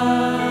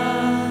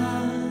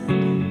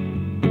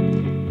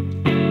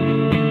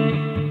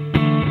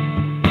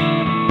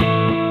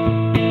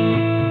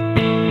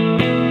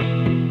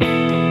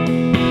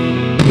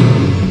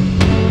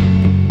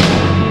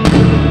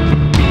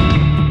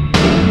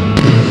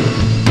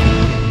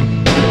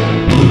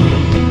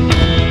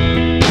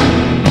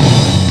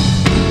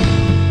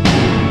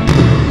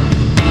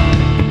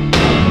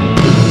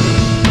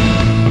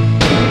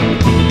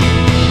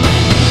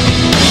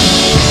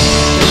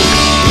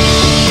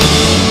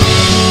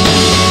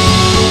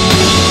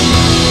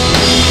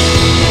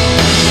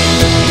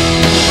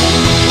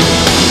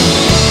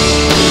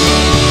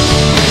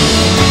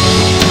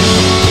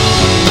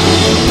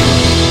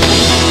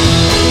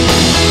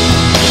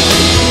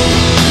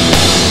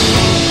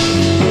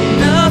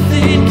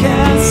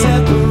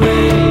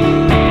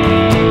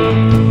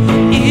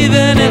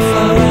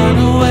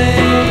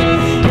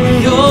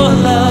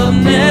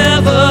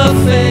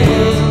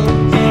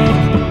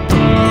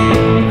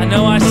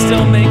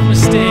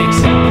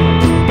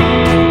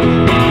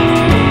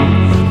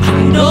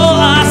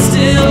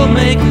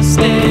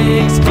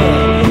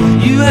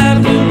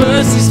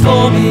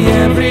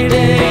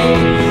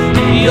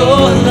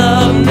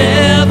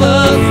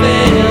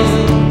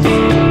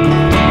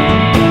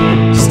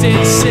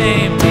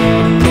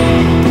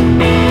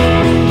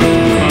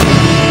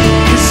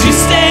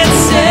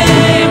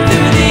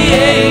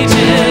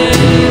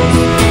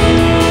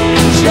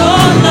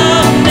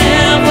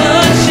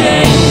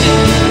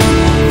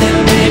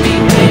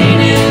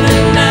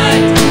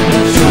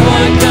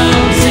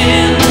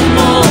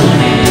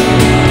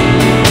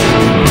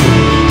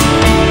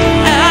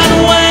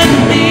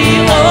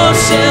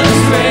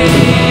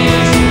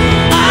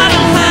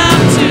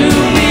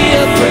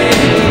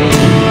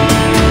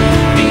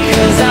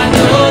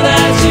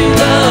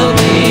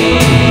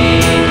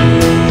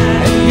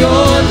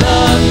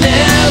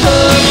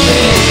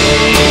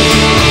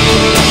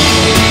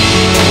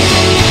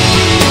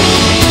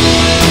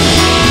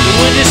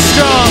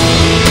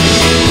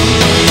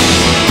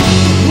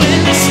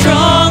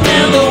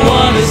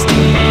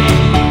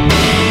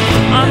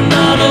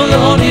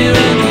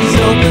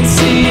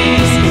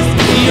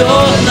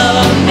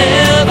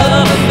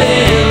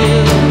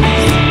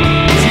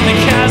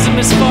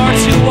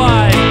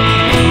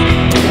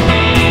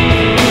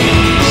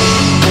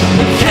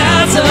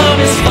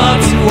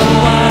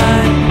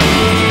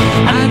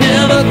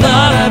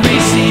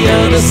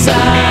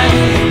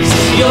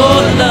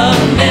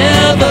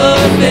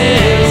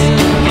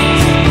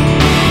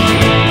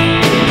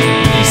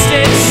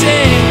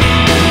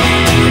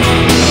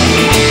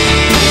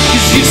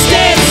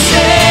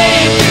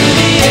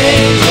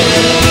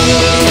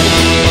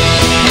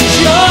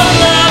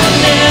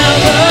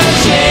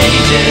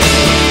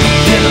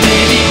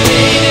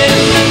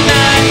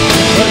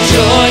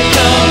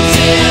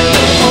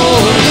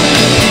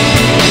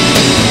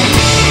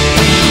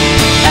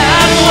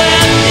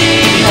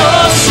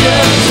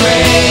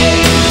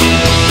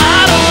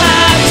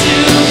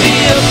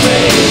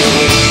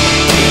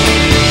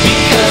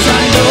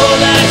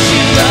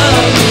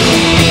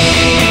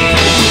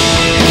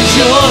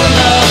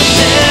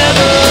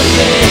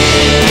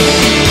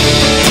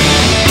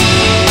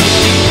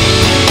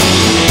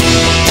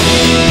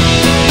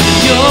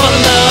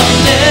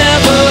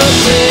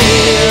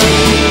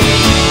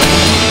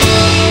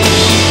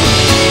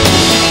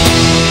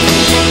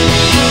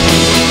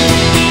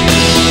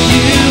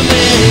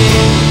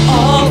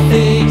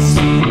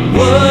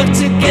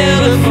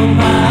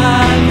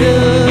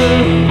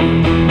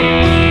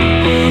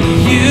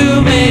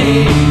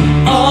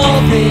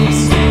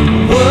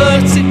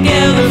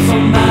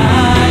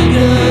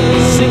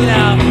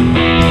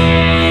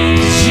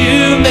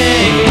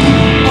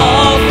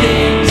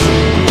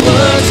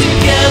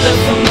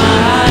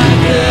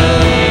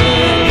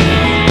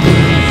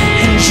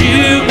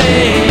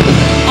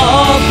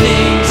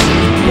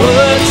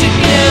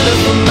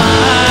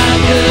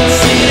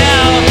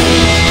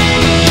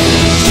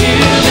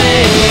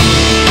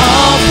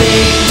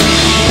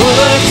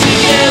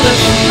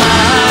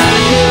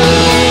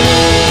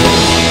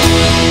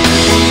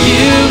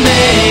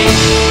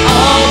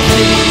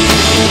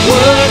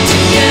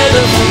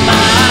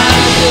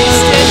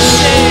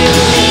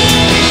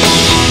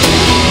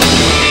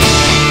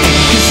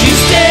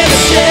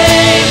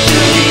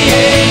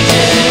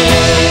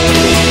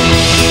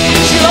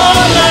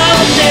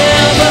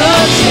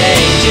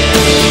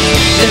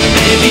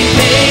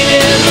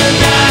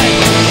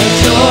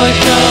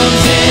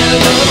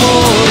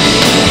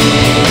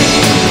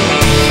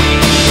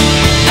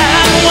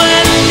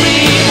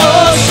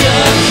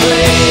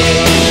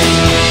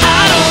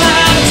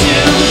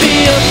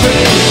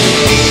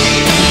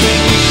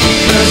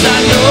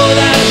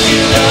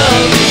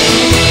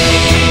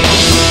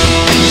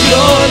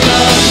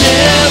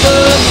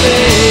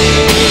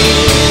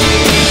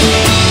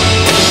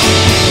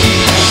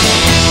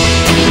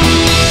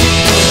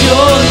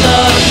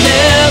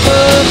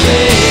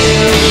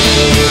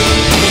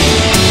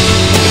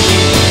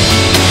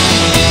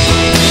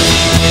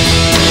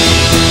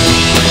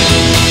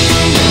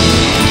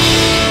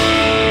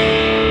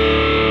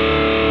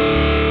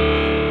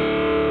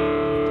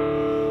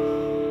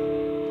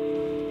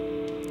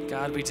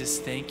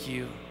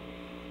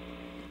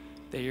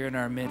 that you're in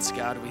our midst,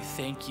 God. We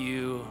thank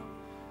you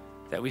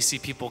that we see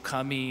people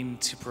coming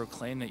to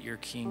proclaim that you're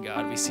King,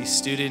 God. We see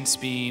students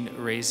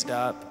being raised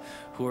up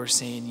who are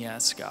saying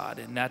yes, God.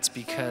 And that's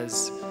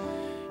because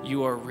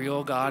you are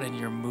real, God, and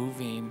you're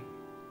moving.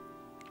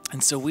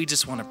 And so we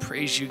just want to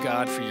praise you,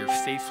 God, for your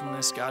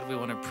faithfulness, God. We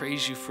want to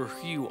praise you for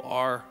who you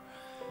are,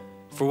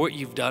 for what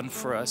you've done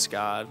for us,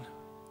 God.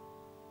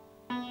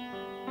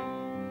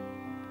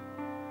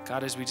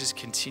 God, as we just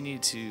continue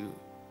to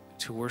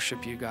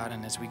worship you, God,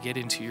 and as we get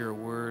into your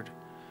word,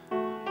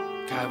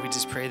 God, we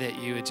just pray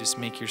that you would just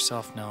make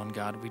yourself known,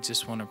 God. We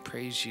just want to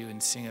praise you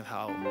and sing of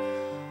how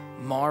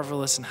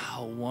marvelous and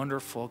how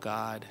wonderful,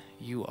 God,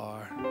 you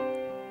are.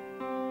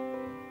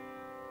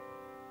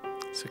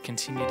 So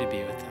continue to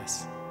be with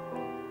us.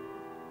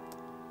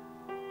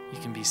 You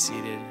can be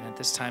seated. And at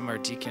this time, our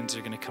deacons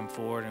are going to come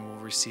forward and we'll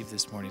receive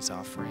this morning's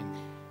offering.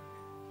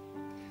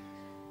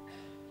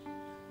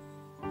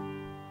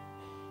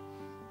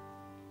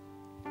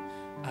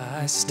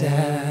 I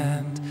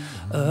stand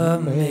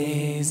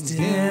amazed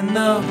in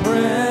the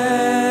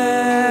presence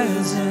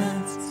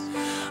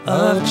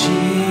of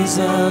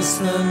Jesus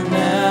the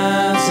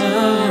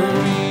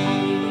Nazarene,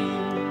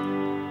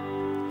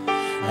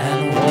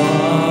 and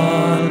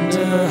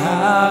wonder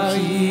how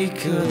he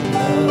could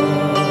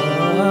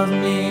love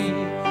me,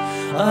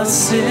 a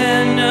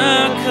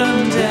sinner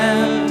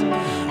condemned,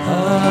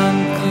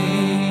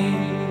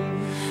 unclean,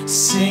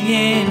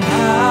 singing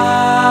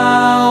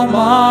how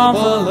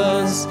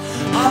marvelous,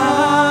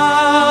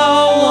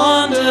 how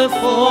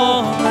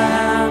wonderful,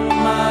 and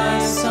my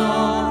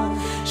song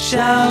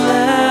shall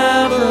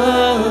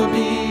ever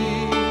be.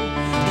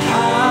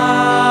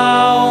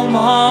 How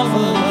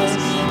marvelous,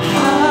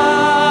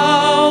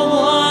 how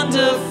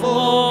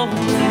wonderful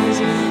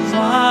is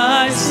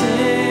my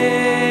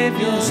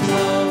Savior's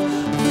love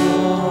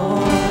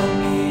for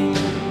me.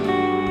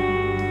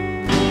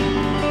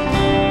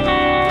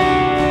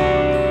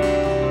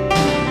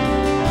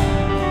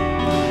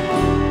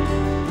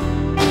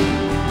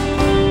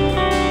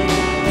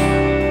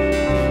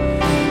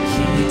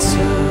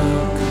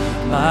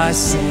 My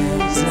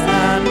sins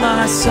and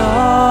my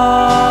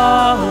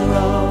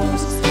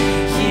sorrows,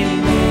 he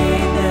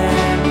made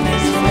them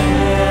his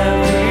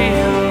very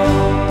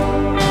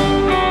own.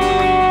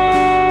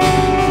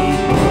 He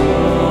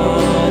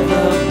bore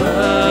the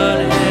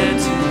burden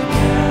to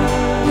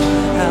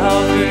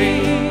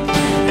Calvary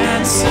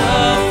and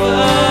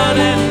suffered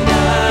and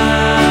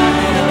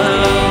died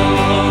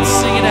alone.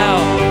 Sing it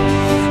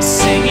out,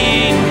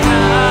 singing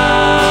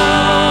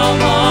how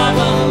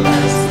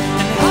marvelous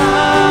and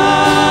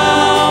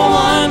how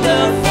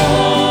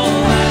wonderful,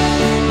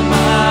 and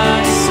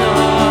my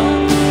soul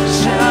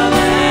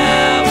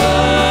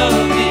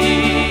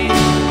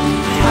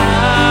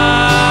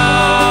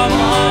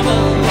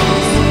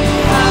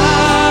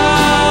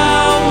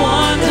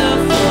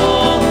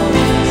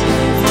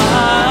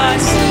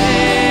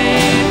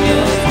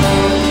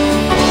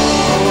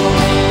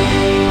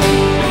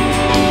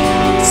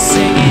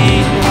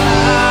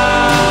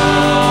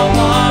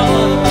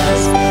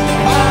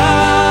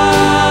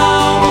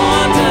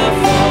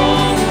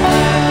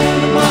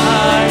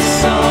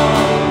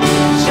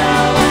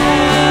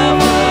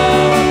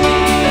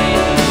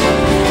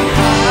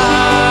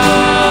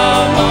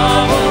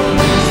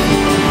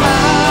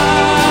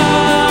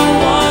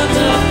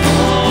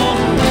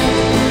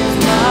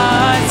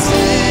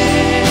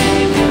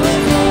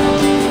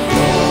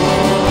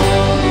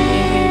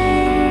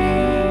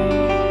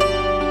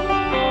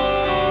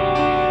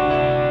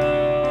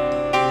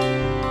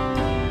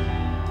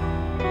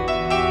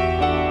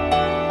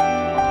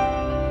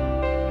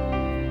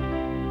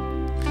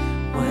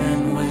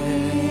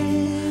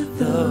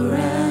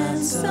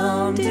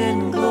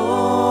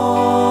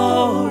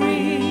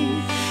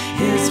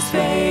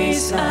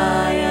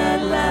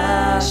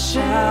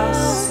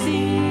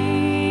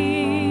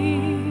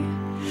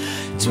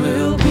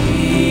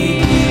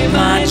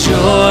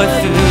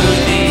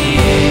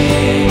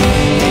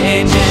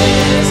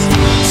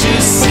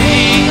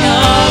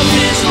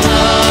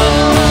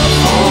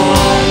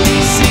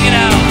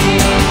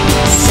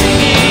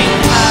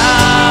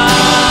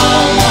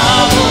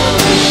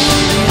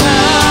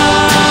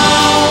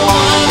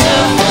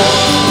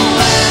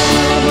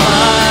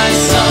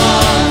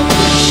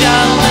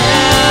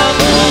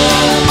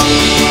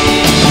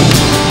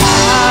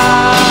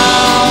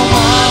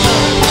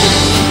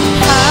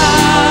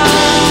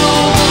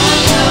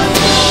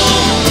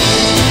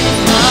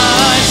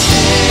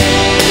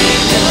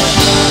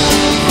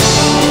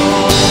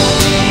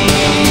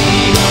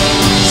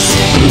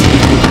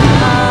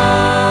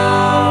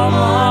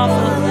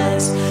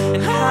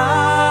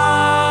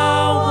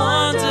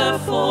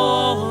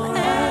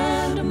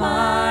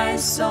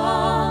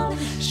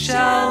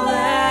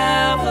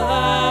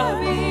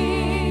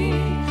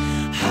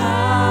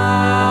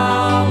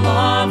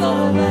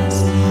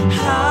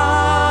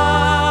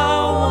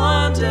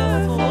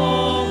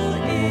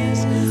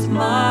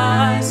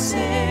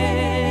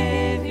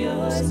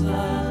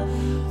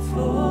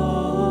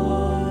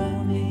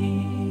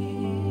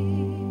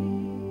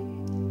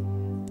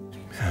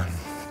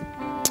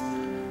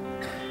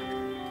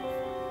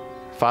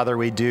Father,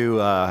 we do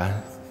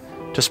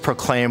just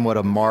proclaim what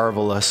a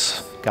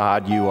marvelous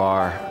God you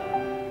are.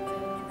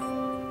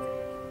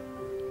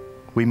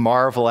 We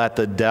marvel at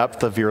the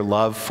depth of your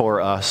love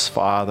for us,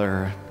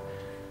 Father.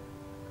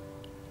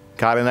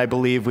 God, and I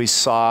believe we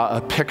saw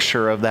a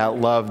picture of that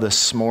love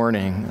this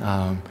morning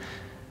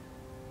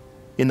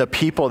in the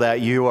people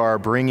that you are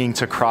bringing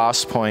to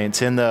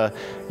CrossPoint, in the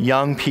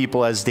young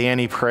people, as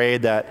Danny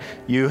prayed, that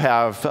you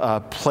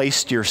have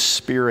placed your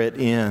Spirit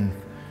in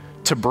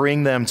to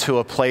bring them to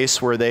a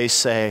place where they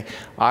say,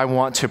 I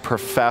want to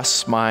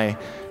profess my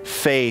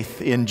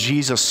faith in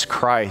Jesus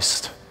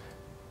Christ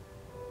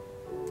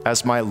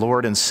as my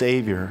Lord and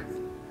Savior.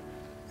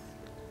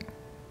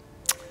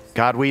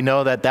 God, we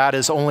know that that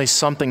is only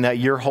something that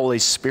your Holy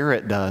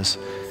Spirit does.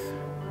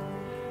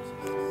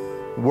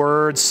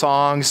 Words,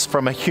 songs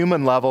from a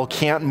human level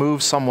can't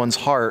move someone's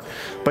heart,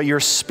 but your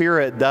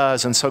Spirit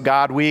does. And so,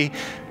 God, we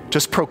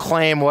just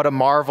proclaim what a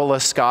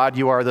marvelous God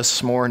you are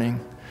this morning.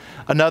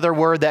 Another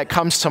word that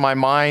comes to my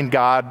mind,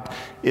 God,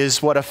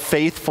 is what a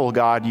faithful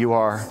God you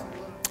are.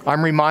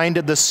 I'm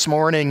reminded this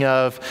morning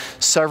of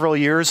several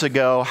years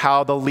ago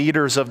how the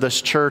leaders of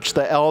this church,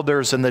 the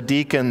elders and the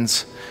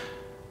deacons,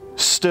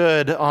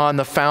 stood on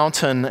the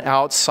fountain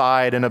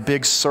outside in a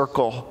big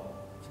circle.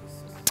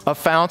 A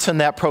fountain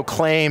that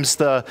proclaims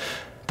the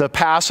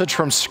passage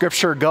from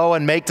Scripture, go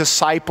and make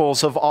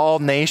disciples of all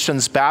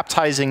nations,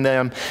 baptizing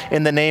them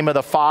in the name of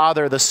the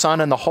Father, the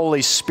Son, and the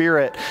Holy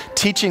Spirit,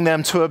 teaching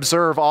them to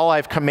observe all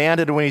I've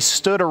commanded. And we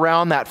stood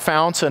around that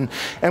fountain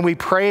and we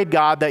prayed,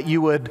 God, that you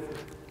would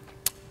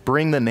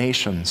bring the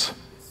nations.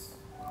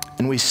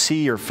 And we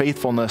see your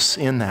faithfulness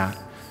in that.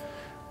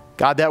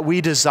 God, that we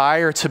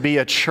desire to be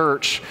a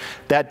church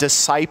that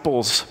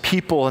disciples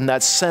people and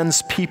that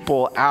sends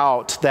people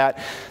out, that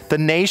the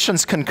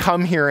nations can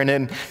come here and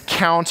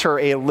encounter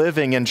a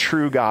living and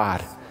true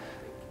God.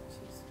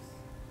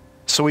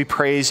 So we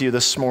praise you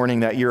this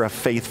morning that you're a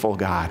faithful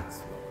God,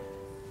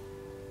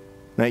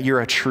 that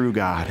you're a true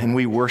God, and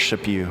we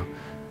worship you.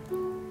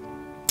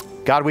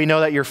 God, we know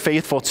that you're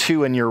faithful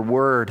too in your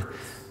word.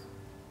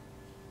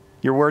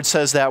 Your word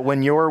says that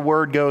when your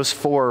word goes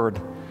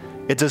forward,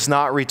 it does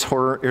not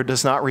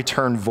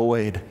return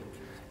void.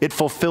 It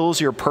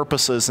fulfills your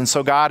purposes. And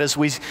so, God, as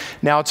we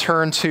now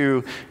turn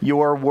to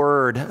your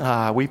word,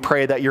 we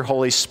pray that your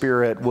Holy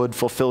Spirit would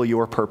fulfill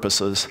your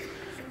purposes.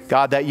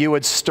 God, that you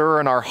would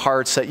stir in our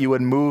hearts, that you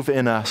would move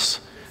in us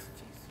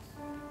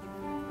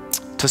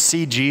to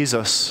see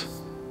Jesus,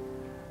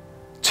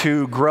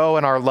 to grow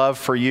in our love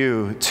for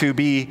you, to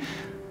be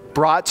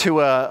brought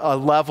to a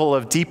level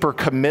of deeper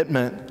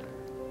commitment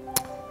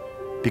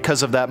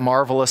because of that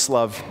marvelous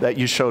love that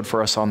you showed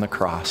for us on the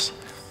cross.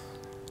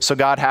 So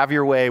God, have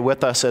your way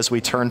with us as we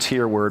turn to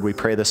your word. We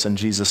pray this in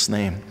Jesus'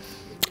 name.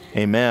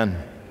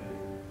 Amen.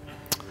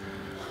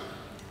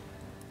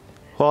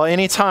 Well,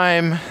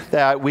 anytime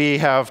that we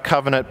have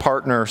Covenant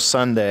Partner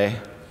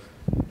Sunday,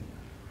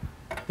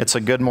 it's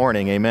a good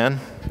morning, amen?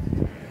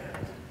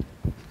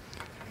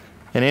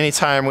 And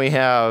anytime we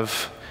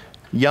have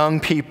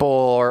young people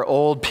or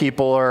old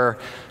people or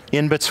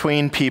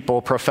in-between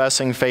people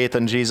professing faith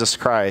in Jesus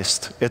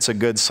Christ, it's a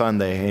good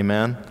Sunday,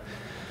 amen?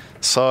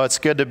 So it's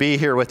good to be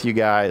here with you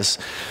guys.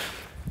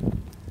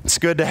 It's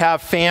good to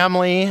have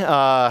family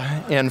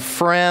and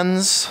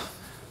friends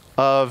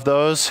of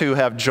those who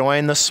have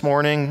joined this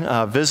morning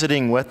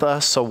visiting with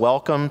us. So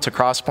welcome to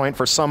CrossPoint.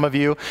 For some of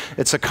you,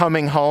 it's a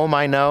coming home,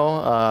 I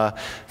know.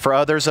 For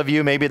others of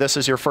you, maybe this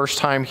is your first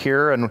time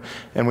here, and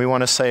we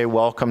want to say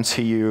welcome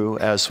to you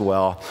as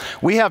well.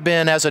 We have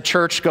been, as a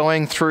church,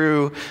 going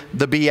through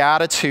the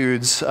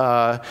Beatitudes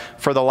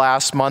for the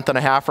last month and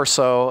a half or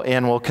so,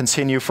 and we'll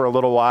continue for a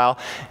little while.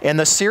 And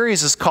the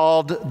series is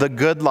called The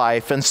Good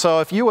Life. And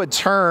so if you would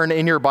turn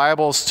in your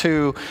Bibles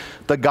to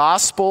the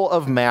Gospel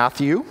of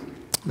Matthew.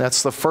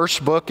 That's the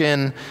first book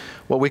in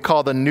what we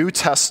call the New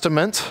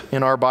Testament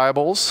in our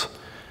Bibles.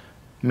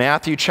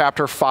 Matthew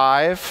chapter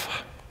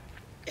 5.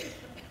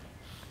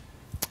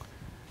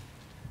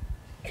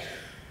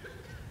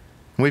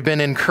 We've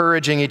been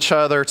encouraging each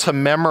other to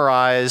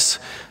memorize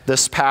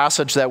this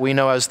passage that we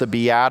know as the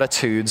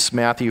Beatitudes,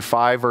 Matthew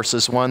 5,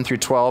 verses 1 through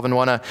 12, and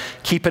want to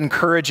keep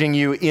encouraging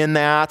you in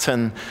that.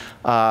 And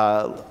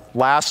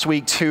last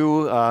week,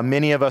 too,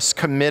 many of us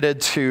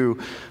committed to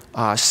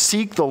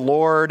seek the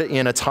Lord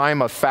in a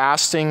time of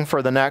fasting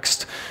for the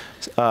next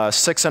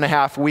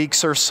 6.5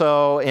 weeks or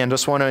so, and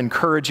just want to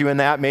encourage you in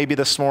that. Maybe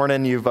this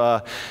morning you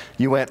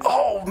went,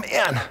 oh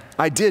man,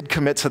 I did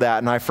commit to that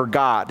and I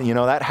forgot. You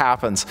know, that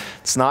happens.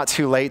 It's not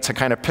too late to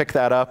kind of pick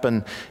that up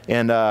and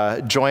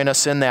join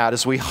us in that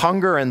as we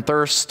hunger and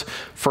thirst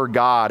for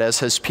God as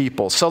his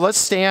people. So let's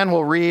stand.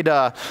 We'll read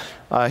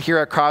here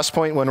at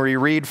CrossPoint. When we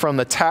read from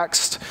the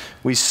text,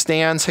 we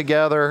stand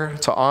together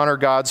to honor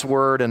God's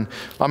word. And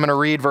I'm going to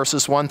read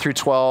verses 1 through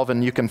 12,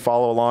 and you can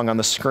follow along on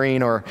the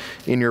screen or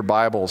in your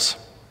Bibles.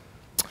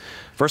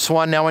 Verse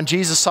 1, now when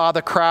Jesus saw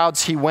the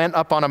crowds, he went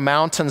up on a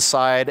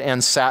mountainside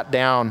and sat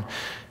down.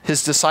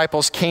 his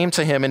disciples came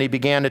to him, and he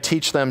began to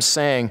teach them,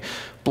 saying,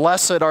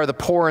 "Blessed are the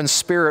poor in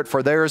spirit,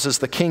 for theirs is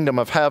the kingdom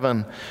of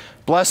heaven.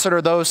 Blessed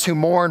are those who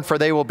mourn, for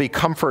they will be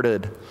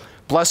comforted.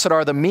 Blessed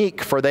are the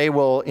meek, for they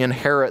will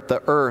inherit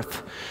the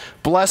earth.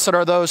 Blessed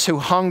are those who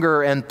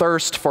hunger and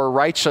thirst for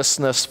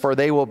righteousness, for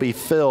they will be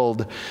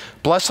filled.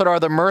 Blessed are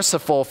the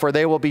merciful, for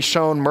they will be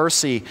shown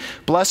mercy.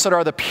 Blessed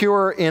are the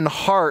pure in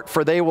heart,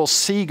 for they will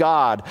see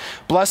God.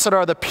 Blessed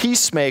are the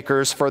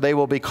peacemakers, for they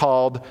will be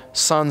called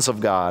sons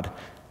of God.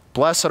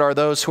 Blessed are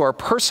those who are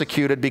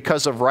persecuted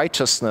because of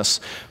righteousness,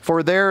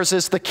 for theirs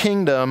is the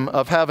kingdom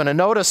of heaven." And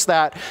notice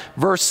that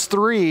verse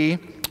 3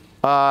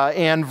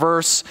 and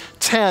verse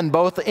 10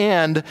 both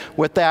end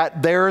with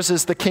that, "theirs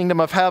is the kingdom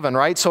of heaven,"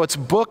 right? So it's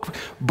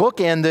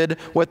bookended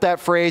with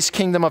that phrase,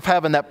 kingdom of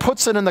heaven, that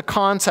puts it in the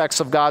context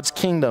of God's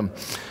kingdom.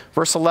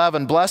 Verse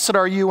 11, "Blessed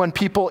are you when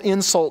people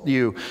insult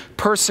you,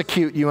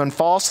 persecute you, and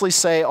falsely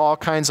say all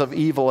kinds of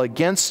evil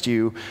against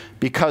you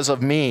because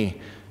of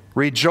me.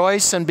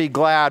 Rejoice and be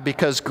glad,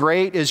 because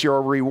great is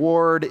your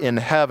reward in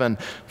heaven.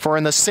 For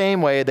in the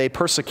same way they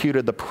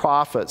persecuted the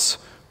prophets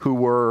who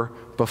were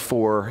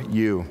before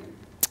you."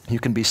 You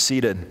can be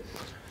seated.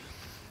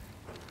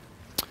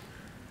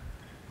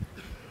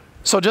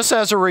 So just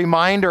as a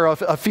reminder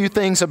of a few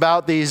things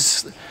about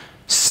these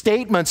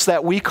statements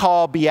that we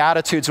call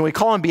Beatitudes, and we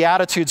call them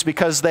Beatitudes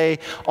because they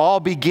all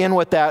begin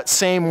with that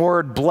same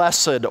word,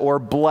 blessed or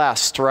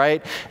blessed,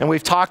 right? And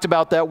we've talked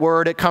about that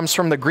word. It comes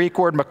from the Greek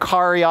word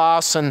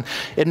makarios, and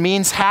it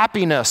means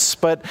happiness,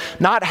 but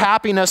not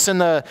happiness in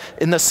the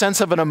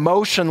sense of an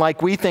emotion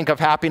like we think of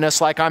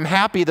happiness, like I'm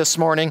happy this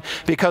morning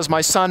because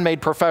my son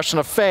made profession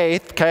of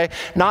faith, okay?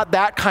 Not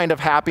that kind of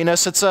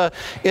happiness. It's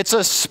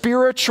a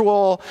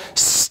spiritual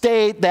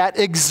state that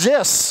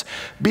exists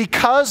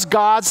because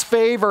God's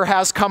favor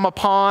has come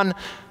upon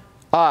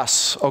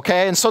us,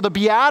 okay? And so the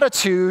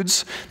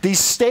Beatitudes, these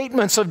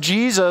statements of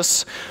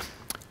Jesus,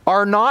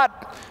 are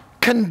not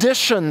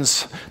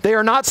conditions. They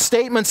are not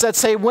statements that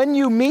say, when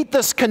you meet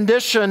this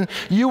condition,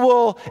 you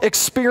will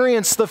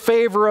experience the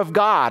favor of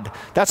God.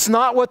 That's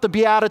not what the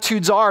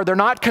Beatitudes are. They're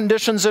not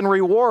conditions and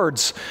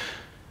rewards.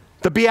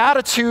 The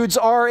Beatitudes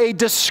are a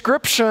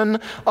description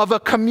of a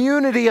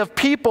community of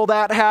people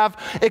that have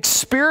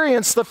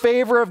experienced the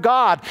favor of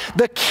God.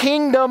 The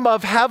kingdom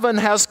of heaven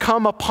has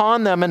come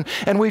upon them.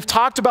 And we've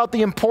talked about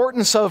the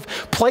importance of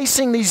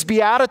placing these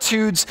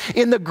Beatitudes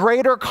in the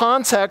greater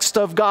context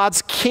of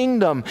God's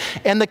kingdom,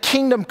 and the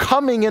kingdom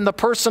coming in the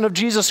person of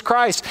Jesus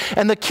Christ,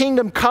 and the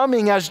kingdom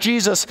coming as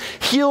Jesus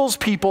heals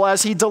people,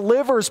 as he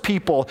delivers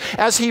people,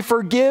 as he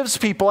forgives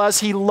people, as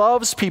he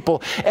loves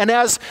people. And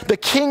as the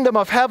kingdom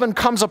of heaven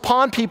comes upon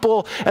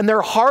people and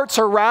their hearts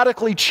are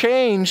radically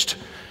changed,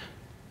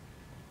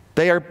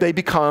 they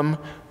become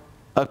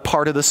a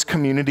part of this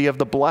community of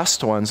the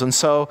blessed ones. And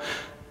so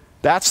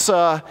that's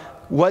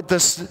what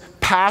these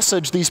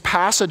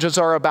passages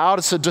are about.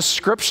 It's a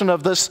description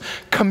of this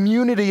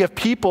community of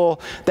people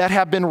that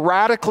have been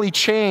radically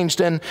changed,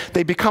 and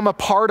they become a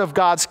part of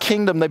God's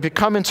kingdom. They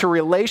become into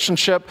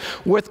relationship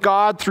with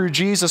God through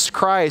Jesus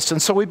Christ. And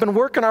so we've been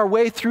working our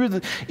way through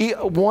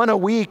one a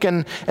week,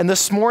 and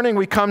this morning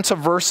we come to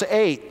verse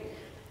 8.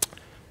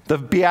 The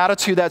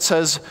beatitude that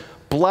says,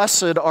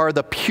 "Blessed are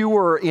the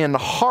pure in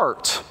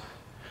heart,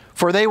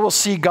 for they will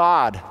see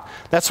God."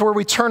 That's where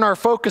we turn our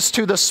focus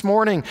to this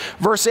morning,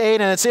 verse 8.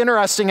 And it's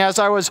interesting, as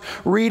I was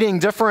reading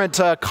different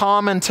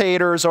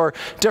commentators or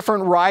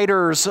different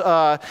writers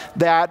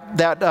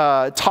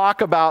that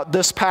talk about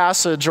this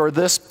passage or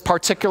this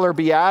particular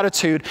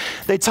beatitude,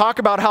 they talk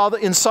about how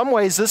in some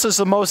ways this is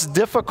the most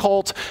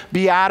difficult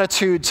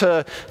beatitude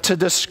to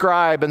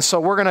describe. And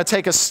so we're going to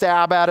take a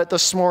stab at it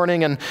this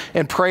morning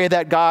and pray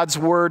that God's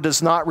word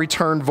does not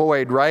return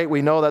void, right?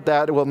 We know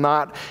that will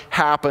not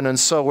happen. And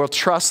so we'll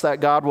trust that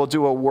God will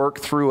do a work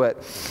through it.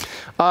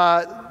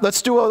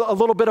 Let's do a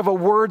little bit of a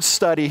word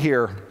study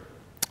here.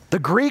 The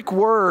Greek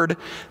word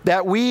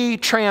that we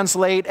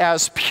translate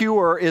as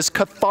pure is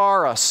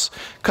katharos.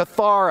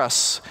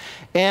 Katharos.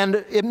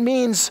 And it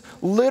means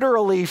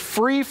literally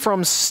free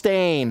from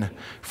stain,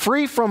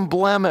 free from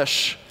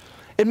blemish.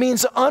 It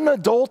means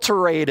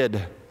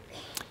unadulterated.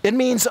 It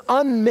means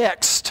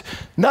unmixed.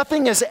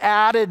 Nothing is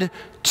added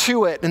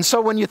to it. And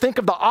so when you think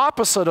of the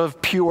opposite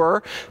of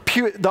pure,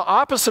 the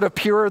opposite of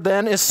pure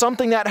then is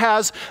something that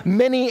has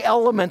many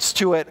elements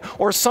to it,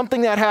 or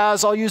something that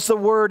has, I'll use the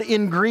word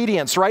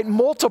ingredients, right?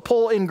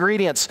 Multiple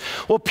ingredients.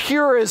 Well,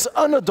 pure is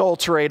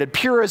unadulterated,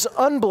 pure is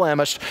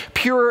unblemished,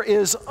 pure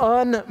is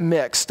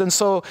unmixed. And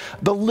so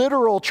the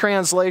literal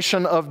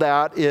translation of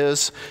that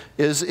is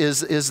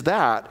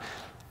that.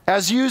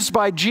 As used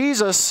by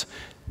Jesus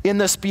in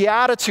this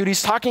beatitude,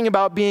 he's talking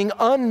about being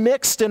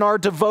unmixed in our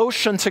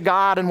devotion to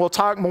God, and we'll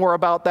talk more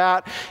about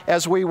that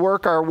as we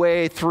work our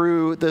way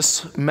through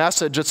this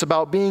message. It's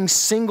about being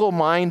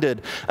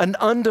single-minded, an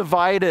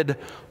undivided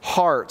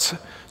heart.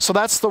 So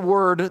that's the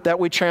word that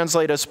we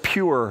translate as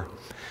pure.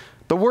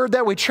 The word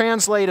that we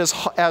translate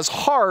as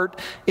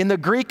heart in the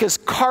Greek is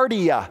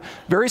cardia,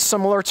 very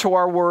similar to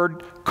our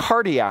word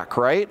cardiac,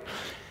 right?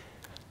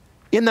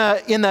 In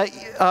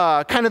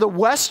the kind of the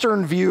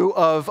Western view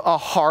of a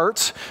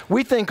heart,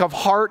 we think of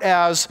heart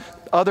as,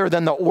 other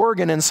than the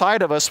organ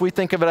inside of us, we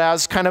think of it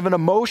as kind of an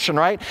emotion,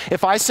 right?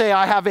 If I say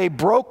I have a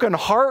broken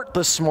heart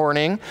this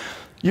morning,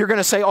 you're going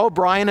to say, oh,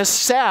 Bryan is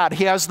sad.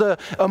 He has the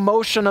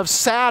emotion of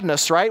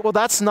sadness, right? Well,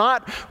 that's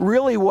not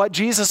really what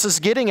Jesus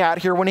is getting at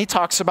here when he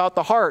talks about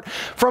the heart.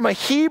 From a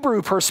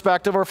Hebrew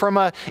perspective or from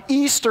an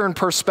Eastern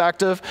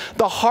perspective,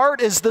 the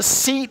heart is the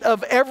seat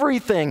of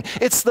everything.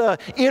 It's the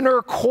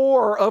inner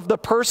core of the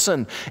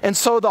person. And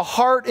so the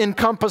heart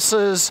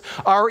encompasses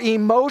our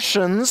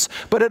emotions,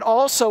 but it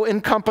also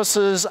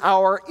encompasses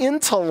our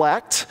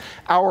intellect,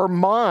 our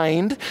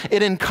mind.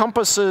 It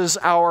encompasses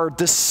our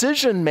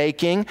decision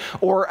making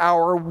or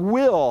our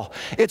will.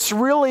 It's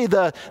really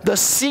the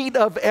seat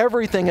of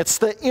everything. It's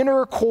the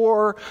inner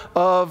core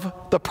of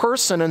the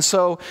person. And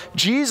so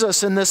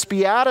Jesus in this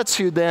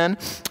beatitude then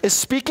is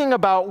speaking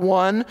about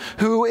one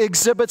who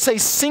exhibits a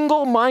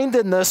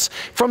single-mindedness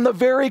from the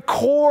very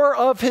core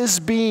of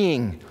his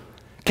being.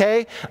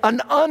 Okay?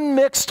 An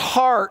unmixed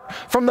heart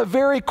from the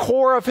very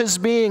core of his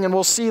being. And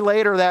we'll see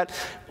later that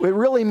it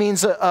really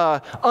means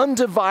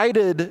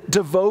undivided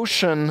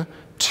devotion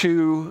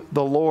to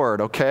the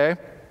Lord. Okay?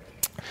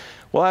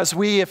 Well,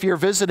 if you're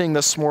visiting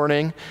this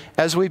morning,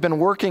 as we've been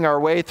working our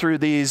way through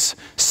these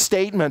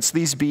statements,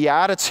 these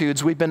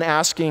beatitudes, we've been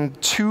asking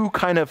two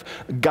kind of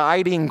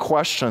guiding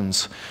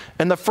questions.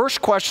 And the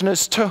first question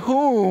is, to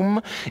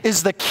whom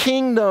is the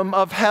kingdom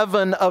of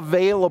heaven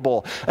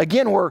available?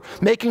 Again, we're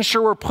making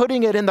sure we're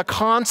putting it in the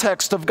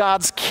context of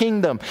God's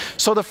kingdom.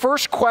 So the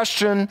first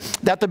question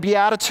that the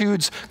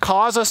Beatitudes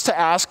cause us to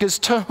ask is,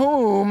 to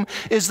whom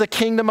is the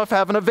kingdom of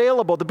heaven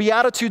available? The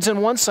Beatitudes, in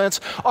one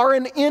sense, are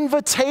an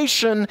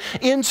invitation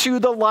into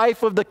the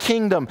life of the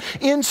kingdom,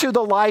 into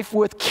the life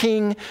with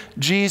King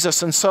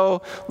Jesus. And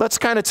so let's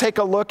kind of take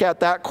a look at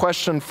that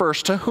question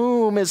first. To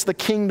whom is the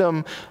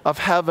kingdom of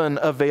heaven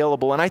available?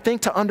 And I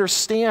think to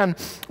understand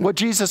what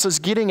Jesus is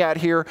getting at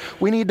here,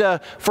 we need to,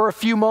 for a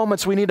few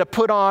moments, we need to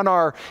put on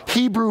our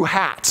Hebrew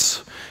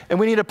hats. And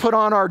we need to put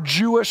on our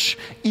Jewish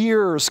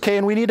ears, okay?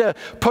 And we need to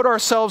put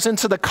ourselves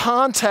into the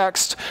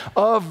context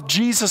of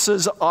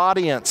Jesus's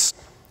audience.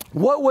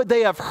 What would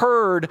they have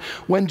heard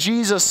when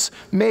Jesus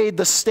made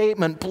the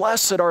statement,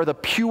 "Blessed are the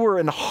pure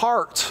in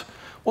heart"?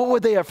 What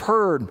would they have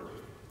heard?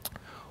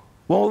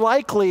 Well,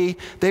 likely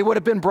they would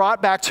have been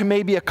brought back to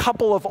maybe a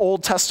couple of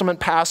Old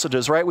Testament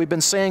passages, right? We've been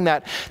saying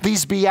that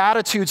these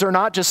Beatitudes are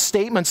not just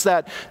statements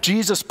that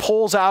Jesus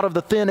pulls out of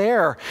the thin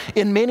air.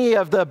 In many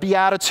of the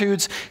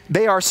Beatitudes,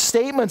 they are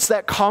statements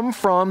that come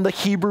from the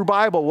Hebrew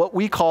Bible, what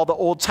we call the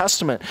Old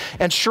Testament.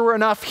 And sure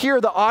enough,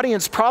 here the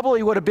audience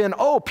probably would have been,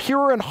 oh,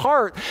 pure in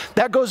heart.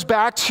 That goes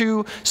back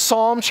to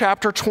Psalm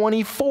chapter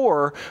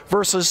 24,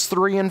 verses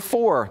 3 and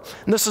 4.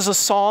 And this is a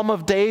Psalm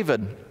of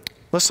David.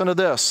 Listen to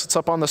this. It's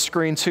up on the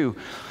screen too.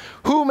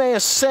 Who may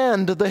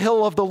ascend the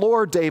hill of the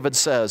Lord, David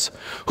says?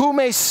 Who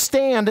may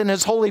stand in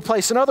his holy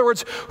place? In other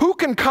words, who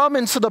can come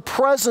into the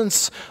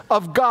presence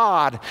of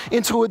God,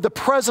 into the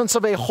presence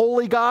of a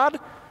holy God?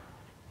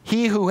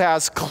 He who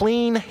has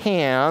clean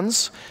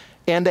hands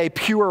and a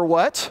pure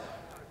what?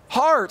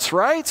 Heart,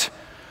 right?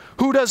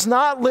 Who does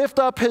not lift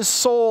up his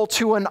soul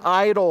to an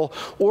idol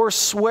or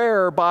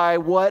swear by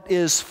what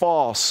is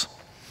false.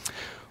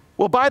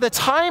 Well, by the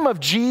time of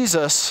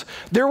Jesus,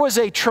 there was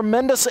a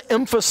tremendous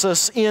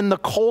emphasis in the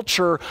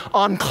culture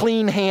on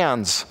clean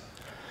hands.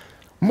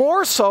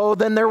 More so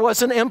than there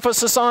was an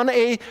emphasis on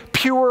a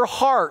pure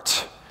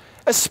heart.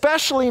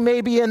 Especially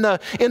maybe in the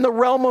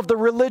realm of the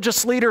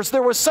religious leaders,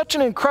 there was such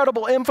an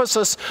incredible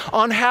emphasis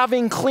on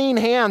having clean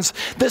hands,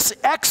 this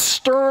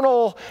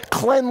external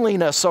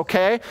cleanliness,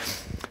 okay?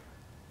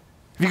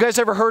 Have you guys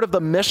ever heard of the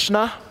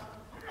Mishnah?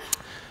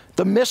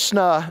 The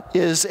Mishnah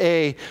it's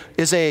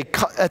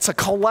a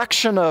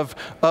collection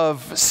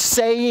of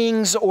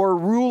sayings or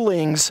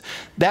rulings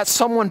that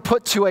someone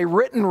put to a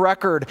written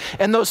record.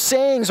 And those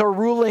sayings or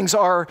rulings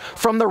are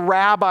from the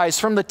rabbis,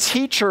 from the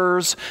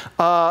teachers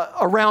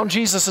around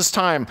Jesus'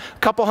 time. A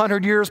couple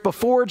hundred years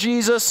before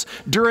Jesus,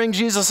 during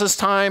Jesus'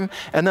 time,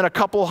 and then a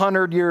couple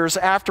hundred years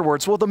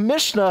afterwards. Well, the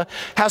Mishnah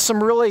has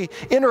some really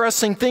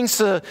interesting things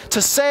to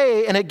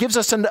say, and it gives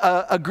us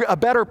a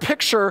better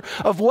picture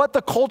of what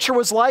the culture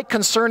was like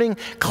concerning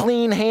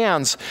clean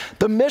hands.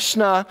 The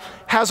Mishnah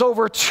has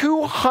over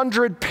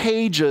 200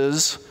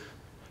 pages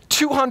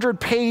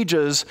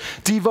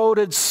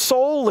devoted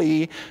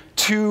solely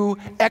to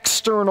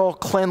external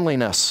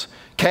cleanliness.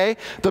 Okay?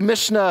 The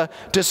Mishnah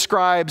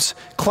describes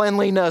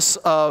cleanliness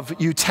of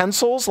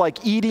utensils,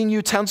 like eating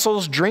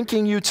utensils,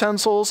 drinking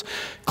utensils,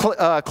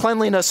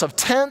 cleanliness of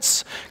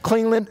tents,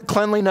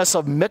 cleanliness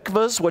of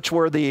mikvahs, which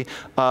were the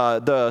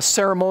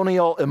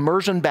ceremonial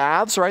immersion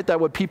baths, right,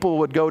 that people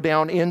would go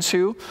down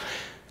into.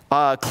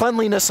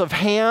 Cleanliness of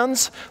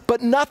hands,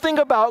 but nothing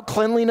about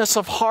cleanliness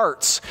of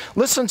hearts.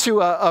 Listen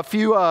to a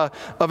few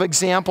of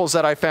examples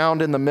that I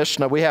found in the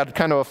Mishnah. We had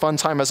kind of a fun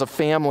time as a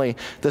family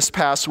this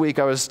past week.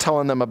 I was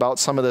telling them about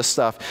some of this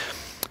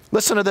stuff.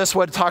 Listen to this,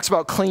 what it talks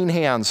about clean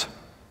hands.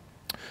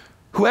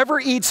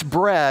 Whoever eats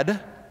bread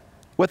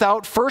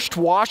without first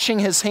washing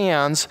his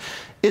hands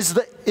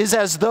is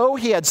as though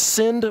he had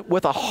sinned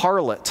with a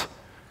harlot.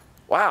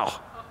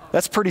 Wow,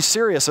 that's pretty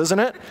serious, isn't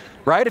it?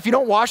 Right? If you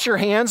don't wash your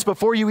hands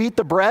before you eat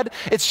the bread,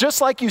 it's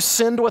just like you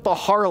sinned with a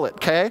harlot,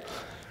 okay?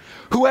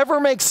 Whoever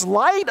makes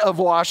light of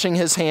washing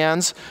his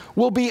hands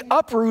will be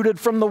uprooted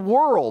from the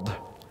world.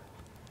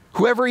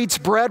 Whoever eats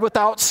bread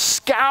without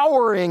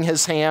scouring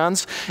his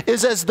hands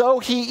is as though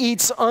he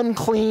eats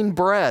unclean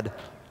bread.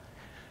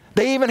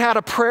 They even had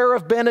a prayer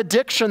of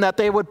benediction that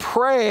they would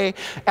pray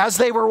as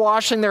they were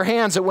washing their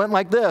hands. It went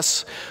like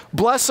this: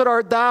 Blessed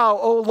art thou,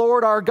 O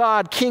Lord our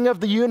God, King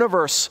of the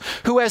universe,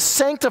 who has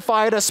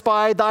sanctified us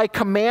by thy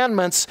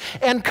commandments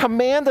and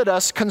commanded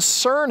us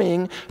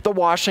concerning the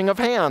washing of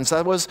hands.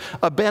 That was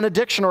a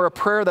benediction or a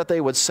prayer that they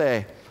would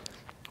say.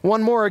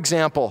 One more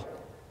example.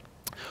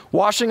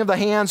 Washing of the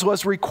hands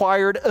was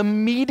required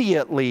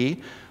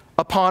immediately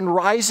upon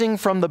rising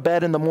from the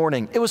bed in the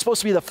morning. It was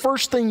supposed to be the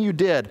first thing you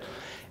did.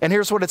 And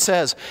here's what it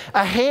says: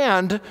 a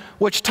hand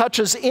which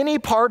touches any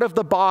part of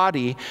the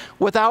body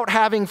without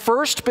having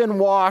first been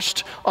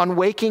washed on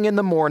waking in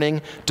the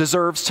morning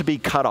deserves to be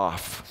cut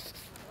off.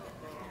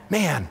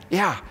 Man,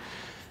 yeah.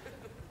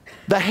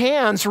 The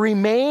hands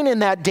remain in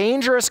that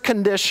dangerous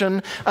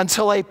condition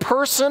until a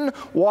person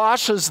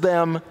washes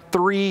them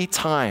 3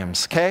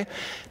 times, okay?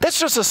 That's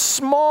just a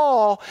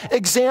small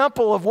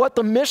example of what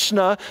the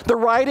Mishnah, the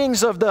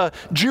writings of the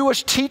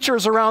Jewish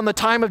teachers around the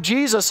time of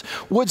Jesus,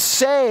 would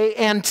say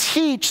and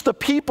teach the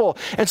people.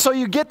 And so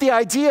you get the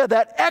idea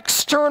that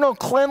external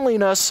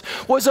cleanliness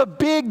was a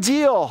big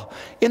deal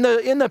in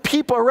the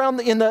people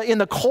around, in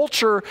the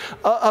culture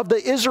of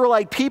the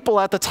Israelite people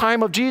at the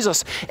time of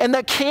Jesus. And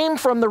that came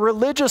from the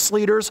religious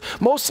leaders,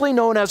 mostly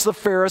known as the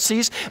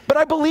Pharisees. But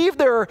I believe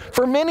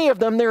for many of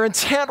them, their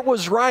intent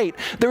was right.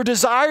 Their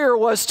desire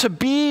was to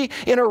be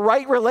in a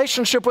right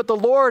relationship with the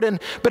Lord.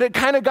 But it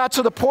kind of got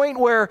to the point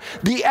where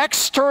the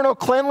external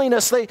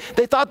cleanliness, they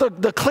thought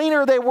the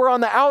cleaner they were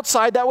on the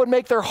outside, that would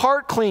make their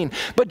heart clean.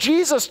 But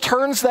Jesus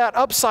turns that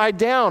upside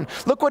down.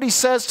 Look what he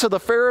says to the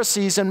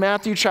Pharisees in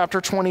Matthew chapter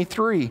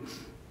 23.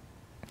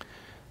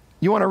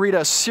 You want to read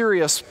a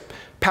serious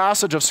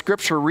passage of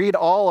Scripture, read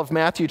all of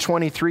Matthew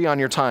 23 on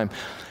your time.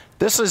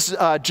 This is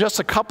just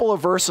a couple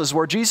of verses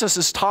where Jesus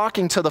is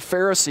talking to the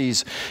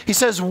Pharisees. He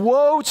says,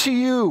 "Woe to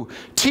you,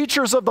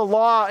 teachers of the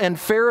law and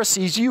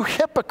Pharisees, you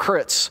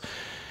hypocrites."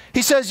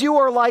 He says, "You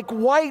are like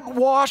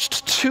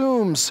whitewashed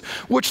tombs,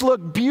 which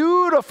look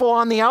beautiful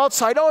on the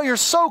outside." Oh, you're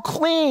so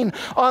clean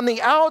on the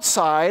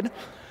outside,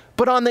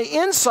 but on the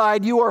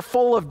inside you are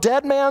full of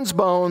dead man's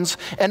bones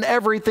and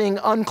everything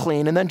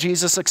unclean. And then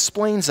Jesus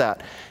explains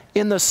that.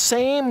 In the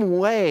same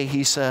way,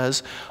 he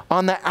says,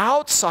 on the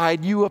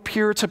outside you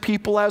appear to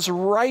people as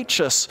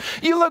righteous.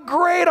 You look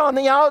great on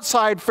the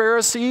outside,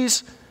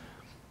 Pharisees,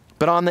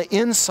 but on the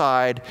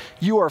inside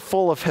you are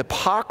full of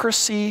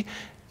hypocrisy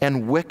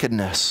and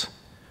wickedness.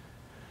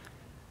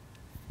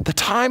 The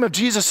time of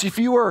Jesus, if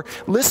you were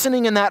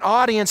listening in that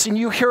audience and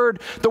you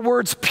heard the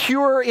words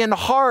pure in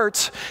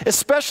heart,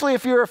 especially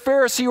if you're a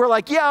Pharisee, you were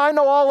like, yeah, I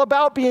know all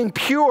about being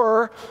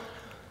pure.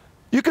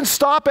 You can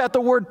stop at the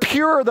word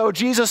pure, though,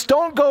 Jesus.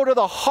 Don't go to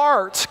the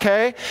heart,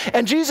 okay?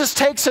 And Jesus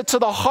takes it to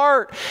the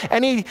heart,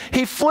 and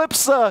he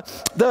flips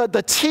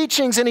the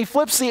teachings and he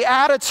flips the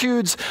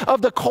attitudes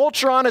of the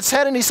culture on its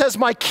head, and he says,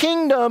 my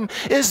kingdom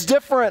is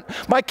different.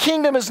 My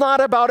kingdom is not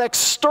about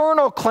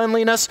external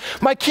cleanliness.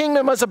 My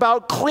kingdom is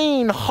about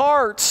clean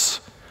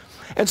hearts.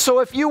 And so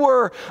if you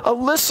were a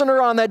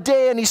listener on that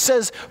day and he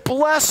says,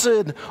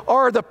 blessed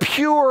are the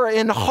pure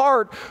in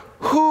heart,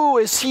 who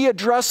is he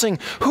addressing?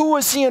 Who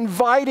is he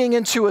inviting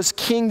into his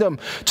kingdom?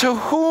 To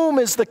whom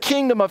is the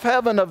kingdom of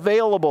heaven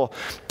available?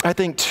 I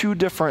think 2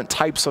 different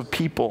types of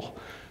people.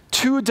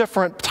 2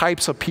 different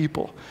types of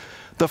people.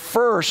 The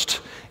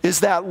first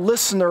is that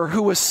listener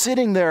who is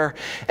sitting there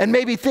and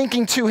maybe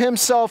thinking to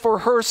himself or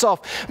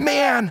herself,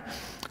 man,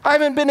 I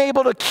haven't been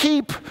able to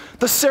keep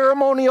the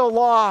ceremonial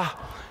law.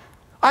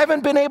 I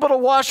haven't been able to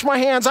wash my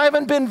hands. I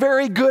haven't been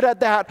very good at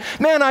that.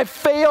 Man, I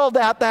failed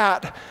at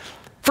that.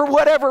 For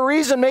whatever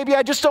reason, maybe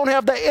I just don't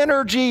have the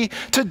energy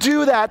to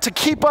do that, to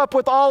keep up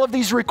with all of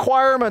these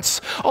requirements,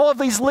 all of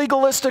these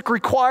legalistic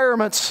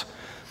requirements.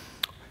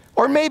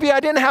 Or maybe I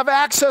didn't have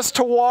access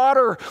to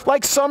water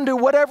like some do,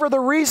 whatever the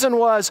reason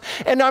was.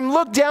 And I'm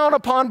looked down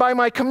upon by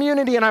my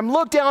community, and I'm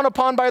looked down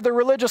upon by the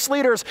religious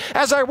leaders.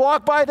 As I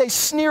walk by, they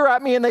sneer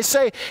at me and they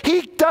say,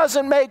 he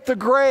doesn't make the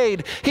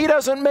grade. He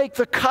doesn't make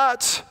the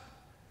cut.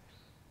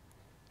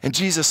 And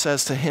Jesus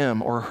says to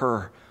him or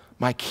her,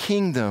 my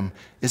kingdom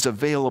is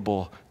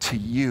available to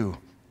you.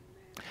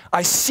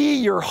 I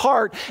see your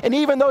heart, and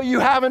even though you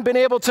haven't been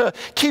able to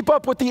keep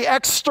up with the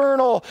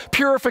external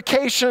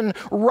purification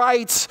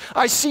rites,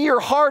 I see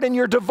your heart and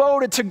you're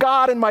devoted to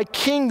God, and my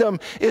kingdom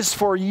is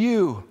for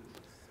you.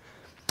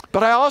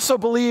 But I also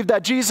believe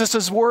that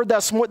Jesus' word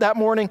that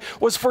morning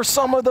was for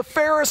some of the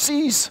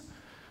Pharisees,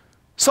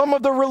 some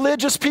of the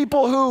religious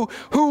people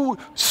who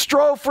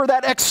strove for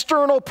that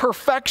external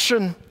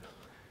perfection.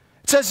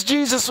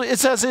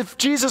 It's as if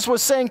Jesus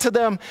was saying to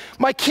them,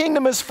 my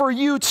kingdom is for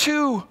you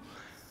too.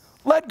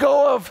 Let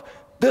go of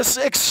this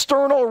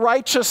external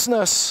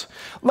righteousness.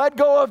 Let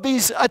go of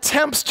these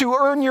attempts to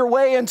earn your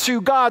way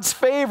into God's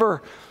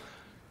favor.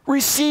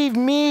 Receive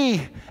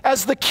me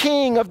as the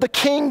king of the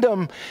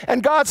kingdom,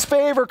 and God's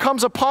favor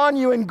comes upon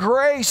you in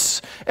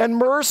grace and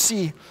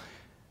mercy.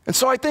 And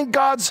so I think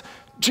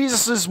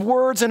Jesus'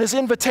 words and his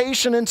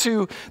invitation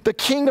into the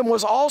kingdom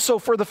was also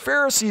for the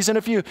Pharisees. And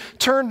if you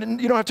turn,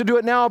 you don't have to do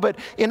it now, but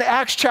in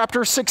Acts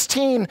chapter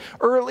 16,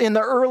 in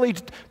the early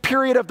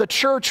period of the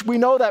church, we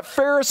know that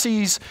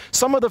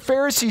some of the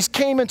Pharisees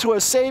came into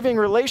a saving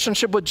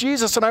relationship with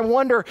Jesus. And I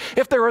wonder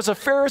if there was a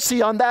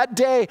Pharisee on that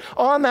day,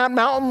 on that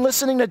mountain,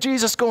 listening to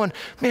Jesus going,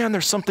 man,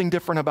 there's something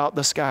different about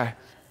this guy.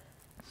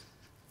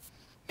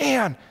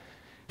 Man,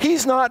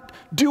 he's not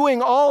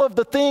doing all of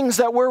the things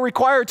that we're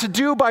required to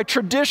do by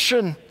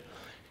tradition.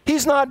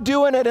 He's not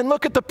doing it. And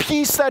look at the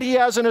peace that he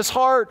has in his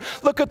heart.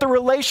 Look at the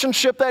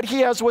relationship that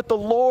he has with the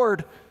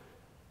Lord.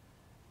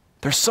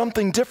 There's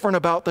something different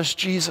about this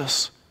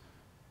Jesus.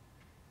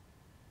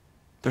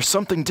 There's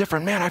something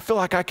different. Man, I feel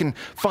like I can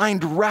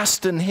find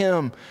rest in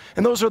him.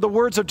 And those are the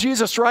words of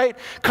Jesus, right?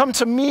 Come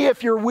to me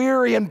if you're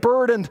weary and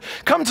burdened.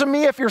 Come to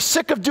me if you're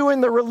sick of doing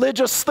the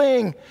religious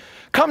thing.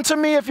 Come to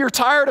me if you're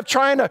tired of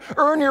trying to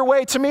earn your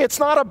way to me. It's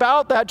not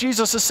about that,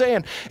 Jesus is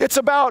saying. It's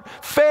about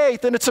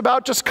faith, and it's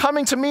about just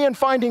coming to me and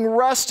finding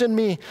rest in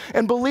me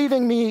and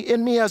believing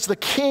in me as the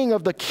king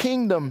of the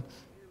kingdom.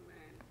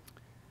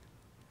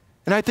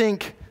 And I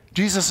think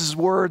Jesus'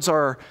 words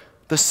are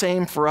the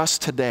same for us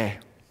today.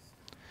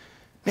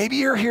 Maybe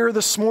you're here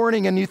this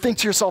morning and you think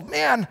to yourself,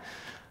 man,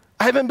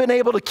 I haven't been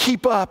able to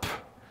keep up.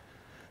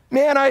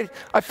 Man, I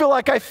feel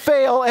like I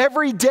fail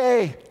every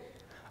day.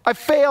 I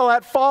fail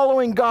at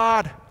following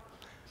God.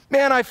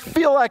 Man, I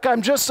feel like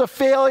I'm just a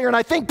failure, and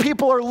I think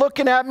people are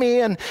looking at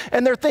me and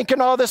they're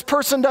thinking, oh, this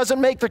person doesn't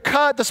make the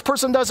cut, this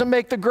person doesn't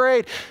make the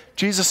grade.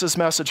 Jesus'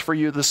 message for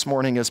you this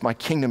morning is, my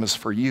kingdom is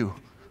for you.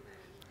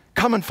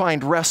 Come and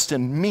find rest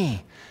in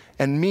me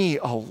and me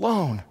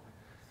alone.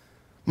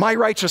 My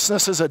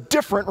righteousness is a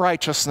different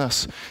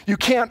righteousness. You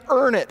can't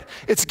earn it.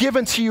 It's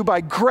given to you by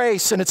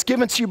grace, and it's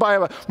given to you by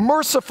a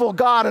merciful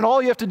God, and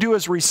all you have to do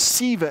is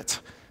receive it.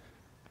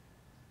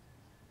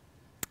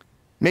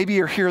 Maybe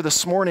you're here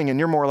this morning and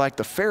you're more like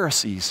the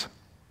Pharisees.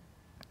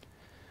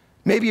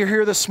 Maybe you're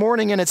here this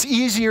morning and it's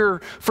easier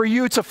for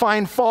you to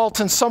find fault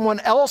in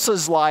someone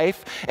else's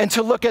life and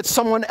to look at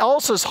someone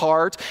else's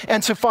heart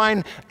and to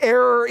find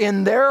error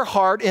in their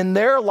heart, in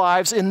their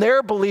lives, in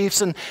their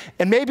beliefs. And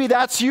maybe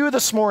that's you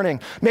this morning.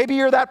 Maybe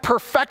you're that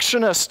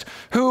perfectionist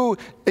who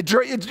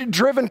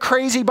driven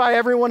crazy by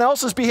everyone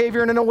else's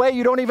behavior, and in a way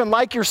you don't even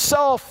like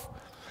yourself.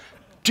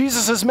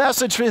 Jesus'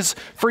 message is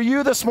for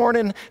you this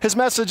morning. His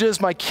message is,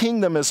 my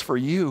kingdom is for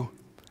you.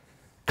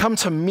 Come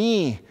to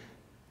me.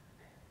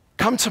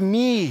 Come to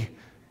me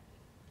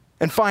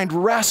and find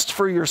rest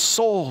for your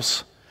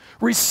souls.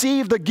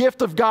 Receive the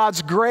gift of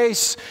God's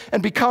grace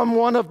and become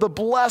one of the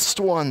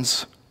blessed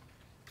ones.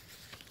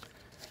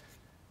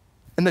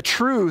 And the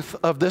truth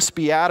of this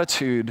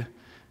beatitude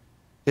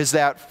is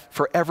that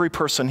for every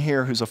person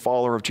here who's a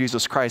follower of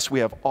Jesus Christ, we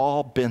have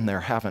all been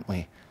there, haven't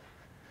we?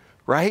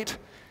 Right?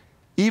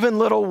 Even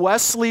little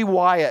Wesley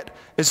Wyatt,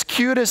 as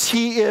cute as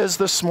he is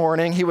this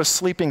morning, he was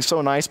sleeping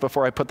so nice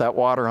before I put that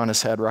water on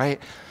his head,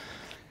 right?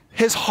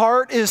 His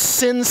heart is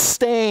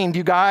sin-stained,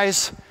 you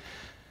guys.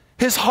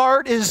 His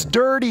heart is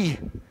dirty.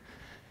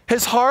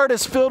 His heart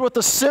is filled with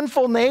the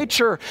sinful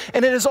nature,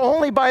 and it is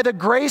only by the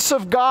grace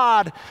of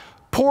God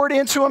poured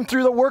into him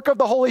through the work of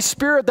the Holy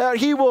Spirit that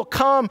he will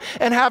come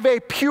and have a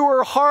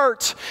pure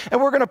heart. And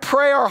we're going to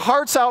pray our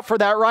hearts out for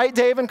that, right,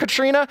 Dave and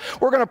Katrina?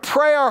 We're going to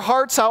pray our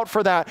hearts out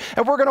for that.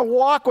 And we're going to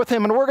walk with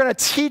him, and we're going to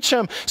teach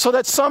him so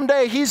that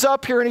someday he's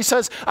up here and he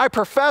says, I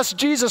profess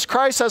Jesus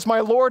Christ as my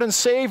Lord and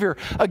Savior,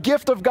 a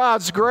gift of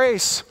God's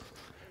grace,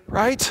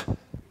 right?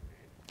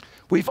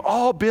 We've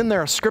all been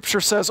there.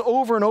 Scripture says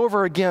over and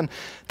over again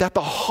that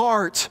the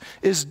heart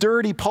is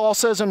dirty. Paul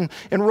says in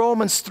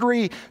Romans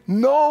 3,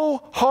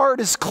 no heart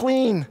is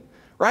clean,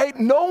 right?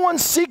 No one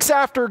seeks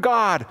after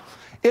God.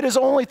 It is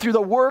only through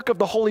the work of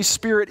the Holy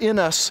Spirit in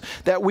us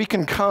that we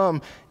can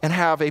come and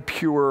have a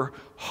pure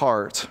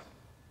heart.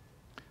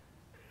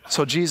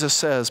 So Jesus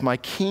says, my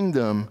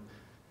kingdom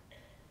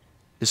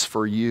is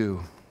for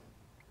you.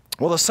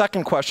 Well, the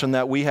second question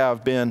that we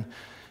have been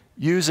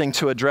using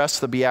to address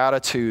the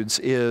Beatitudes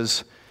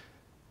is,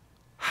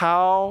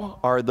 how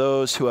are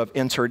those who have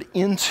entered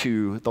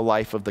into the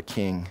life of the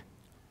King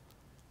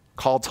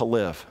called to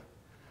live?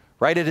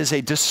 Right? It is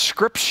a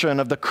description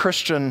of the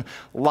Christian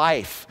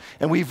life.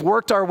 And we've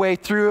worked our way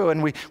through,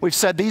 and we've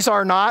said these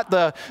are not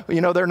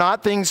they're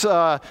not things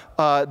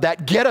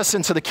that get us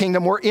into the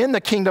kingdom. We're in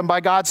the kingdom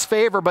by God's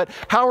favor, but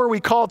how are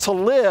we called to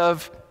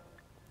live,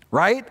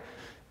 right,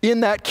 in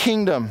that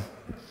kingdom?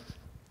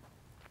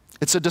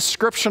 It's a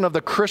description of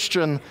the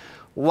Christian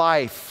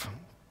life.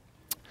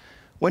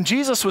 When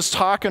Jesus was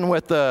talking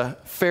with the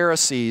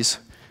Pharisees,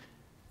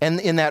 and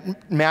in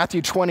that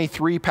Matthew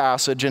 23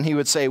 passage, and he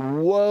would say,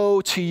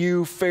 woe to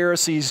you,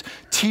 Pharisees,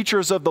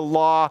 teachers of the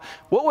law.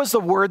 What was the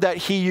word that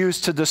he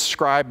used to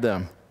describe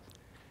them?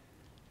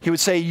 He would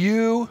say,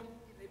 you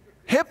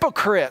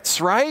hypocrites,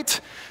 right?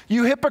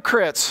 You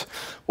hypocrites.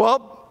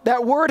 Well,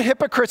 that word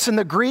hypocrites in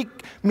the Greek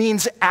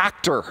means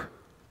actor.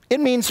 It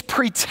means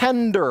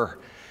pretender.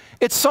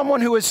 It's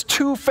someone who is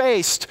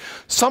two-faced,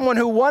 someone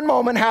who one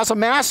moment has a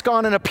mask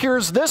on and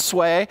appears this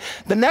way,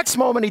 the next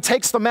moment he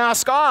takes the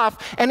mask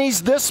off and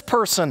he's this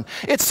person.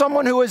 It's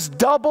someone who is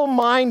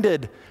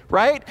double-minded,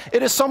 right?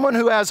 It is someone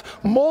who has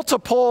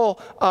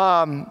multiple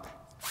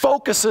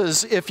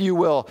focuses, if you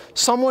will,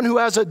 someone who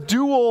has a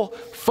dual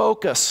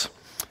focus.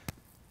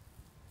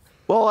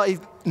 Well, a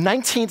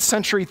 19th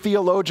century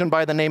theologian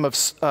by the name of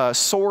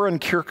Soren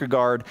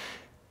Kierkegaard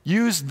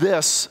used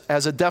this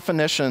as a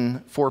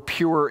definition for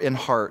pure in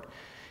heart.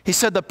 He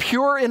said, the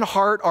pure in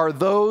heart are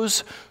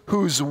those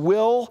whose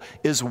will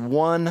is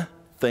one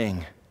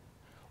thing.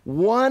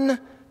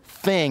 One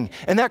thing.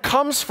 And that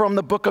comes from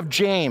the book of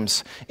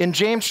James. In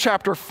James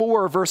chapter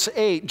 4, verse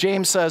 8,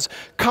 James says,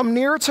 come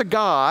near to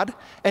God,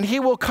 and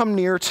he will come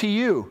near to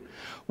you.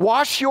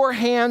 Wash your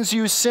hands,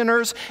 you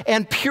sinners,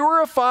 and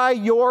purify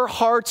your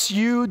hearts,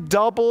 you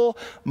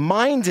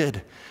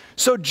double-minded.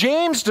 So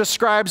James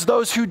describes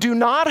those who do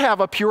not have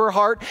a pure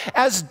heart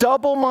as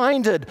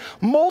double-minded,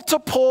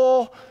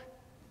 multiple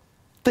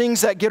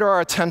things that get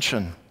our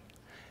attention.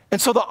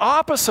 And so the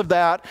opposite of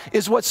that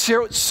is what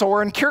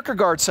Soren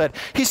Kierkegaard said.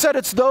 He said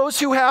it's those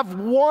who have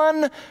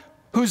one,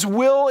 whose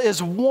will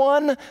is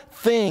one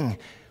thing,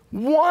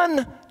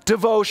 one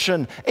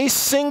devotion, a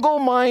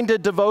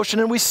single-minded devotion.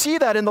 And we see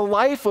that in the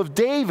life of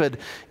David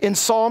in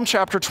Psalm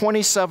chapter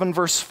 27,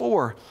 verse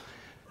 4.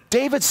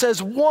 David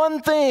says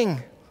one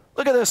thing.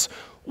 Look at this.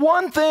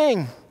 One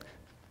thing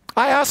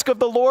I ask of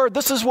the Lord,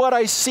 this is what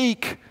I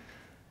seek.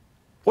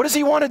 What does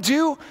he want to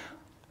do?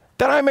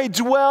 That I may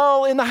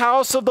dwell in the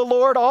house of the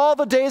Lord all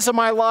the days of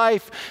my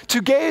life,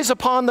 to gaze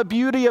upon the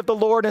beauty of the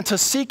Lord and to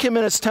seek him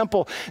in his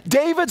temple.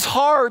 David's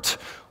heart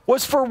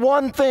was for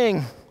one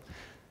thing.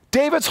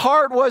 David's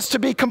heart was to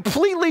be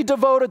completely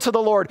devoted to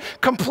the Lord,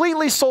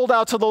 completely sold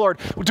out to the Lord.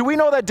 Do we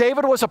know that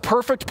David was a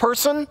perfect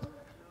person?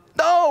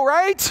 No,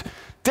 right?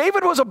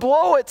 David was a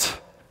blow-it.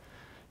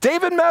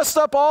 David messed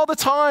up all the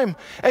time,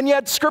 and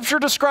yet Scripture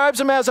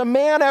describes him as a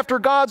man after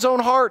God's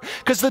own heart,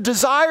 because the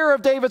desire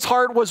of David's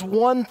heart was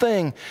one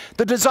thing.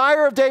 The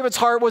desire of David's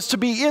heart was to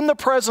be in the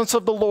presence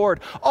of the Lord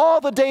all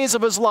the days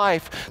of his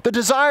life. The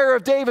desire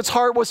of David's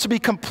heart was to be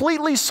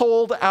completely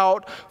sold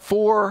out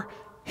for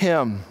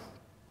him.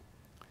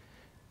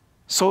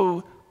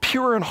 So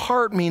pure in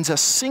heart means a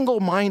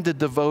single-minded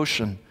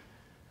devotion,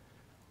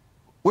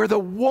 where the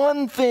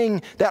one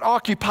thing that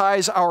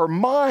occupies our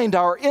mind,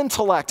 our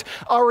intellect,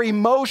 our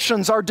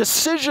emotions, our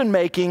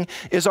decision-making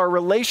is our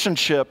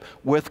relationship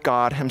with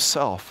God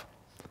himself.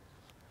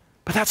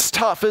 But that's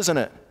tough, isn't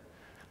it?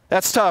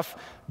 That's tough.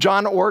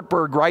 John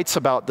Ortberg writes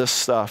about this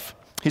stuff.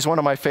 He's one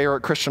of my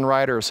favorite Christian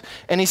writers.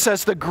 And he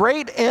says, the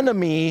great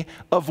enemy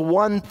of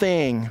one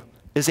thing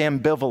is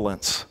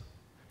ambivalence.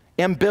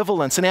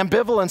 Ambivalence. And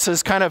ambivalence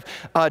is kind of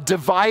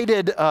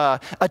divided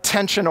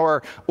attention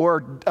or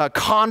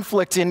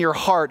conflict in your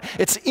heart.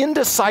 It's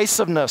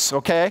indecisiveness,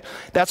 okay?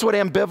 That's what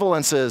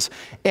ambivalence is.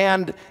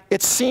 And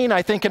it's seen,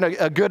 I think, in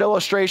a good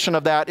illustration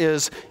of that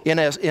is in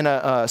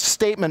a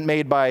statement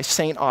made by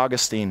St.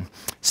 Augustine.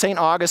 St.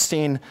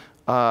 Augustine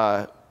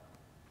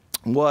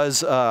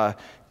was at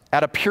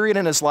a period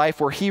in his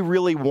life where he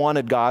really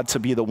wanted God to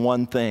be the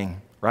one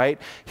thing,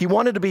 right? He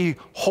wanted to be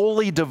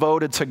wholly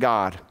devoted to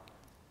God.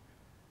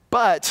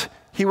 But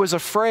he was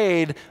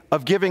afraid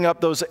of giving up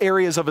those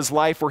areas of his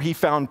life where he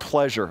found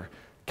pleasure,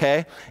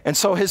 okay? And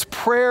so his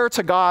prayer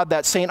to God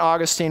that St.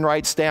 Augustine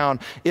writes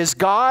down is,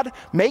 God,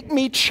 make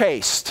me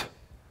chaste,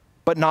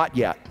 but not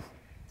yet,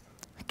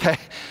 okay?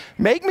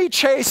 Make me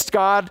chaste,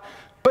 God,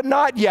 but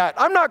not yet.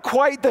 I'm not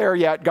quite there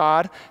yet,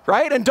 God,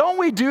 right? And don't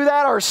we do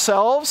that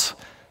ourselves?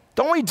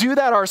 Don't we do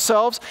that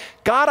ourselves?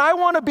 God, I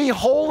want to be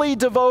wholly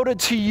devoted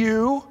to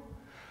you.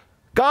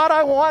 God,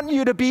 I want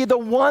you to be the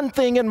one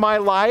thing in my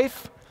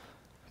life.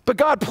 But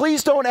God,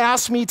 please don't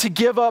ask me to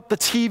give up the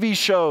TV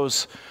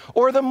shows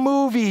or the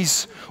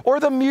movies or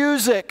the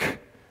music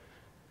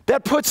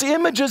that puts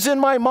images in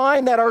my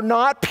mind that are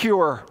not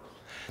pure,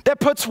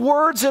 that puts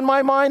words in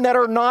my mind that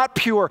are not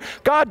pure.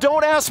 God,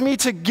 don't ask me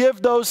to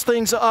give those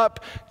things up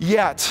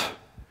yet.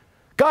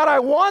 God, I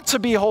want to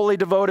be wholly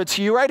devoted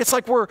to you, right? It's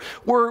like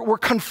we're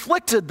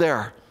conflicted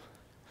there.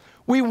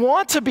 We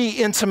want to be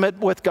intimate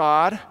with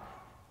God,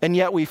 and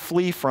yet we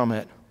flee from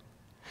it.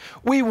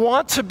 We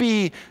want to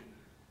be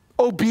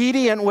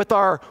obedient with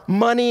our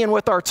money and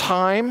with our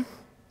time.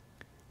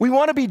 We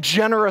want to be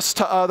generous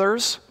to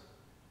others,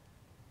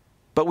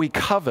 but we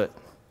covet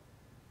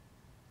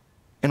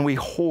and we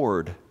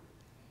hoard,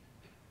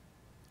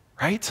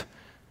 right?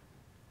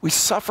 We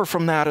suffer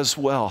from that as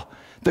well.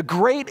 The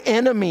great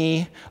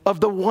enemy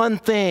of the one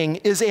thing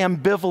is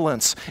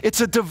ambivalence.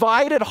 It's a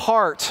divided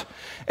heart.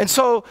 And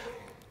so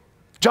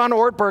John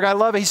Ortberg, I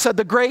love it, he said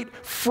the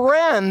great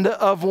friend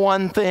of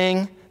one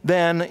thing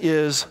then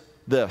is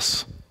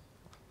this.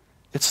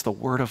 It's the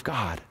Word of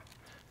God.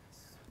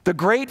 The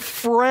great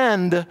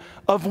friend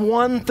of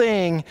one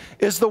thing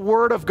is the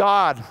Word of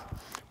God.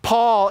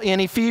 Paul in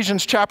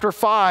Ephesians chapter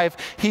 5,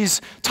 he's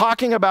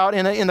talking about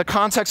in the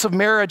context of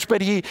marriage,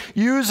 but he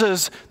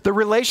uses the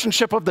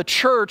relationship of the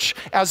church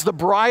as the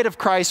bride of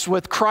Christ,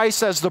 with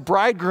Christ as the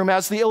bridegroom,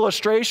 as the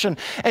illustration.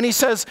 And he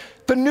says,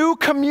 the new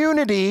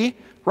community,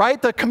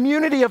 right, the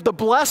community of the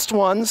blessed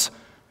ones,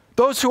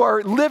 those who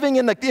are living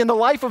in the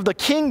life of the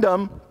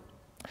kingdom,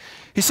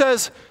 he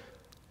says,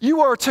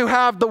 you are to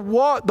have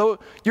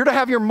you're to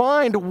have your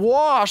mind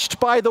washed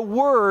by the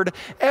word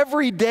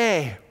every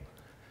day.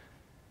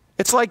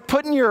 It's like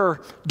putting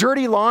your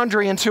dirty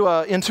laundry into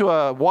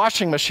a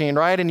washing machine,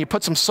 right? And you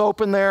put some soap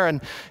in there,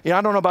 and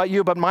I don't know about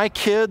you, but my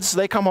kids,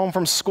 they come home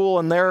from school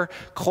and their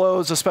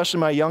clothes, especially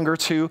my younger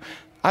two,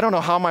 I don't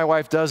know how my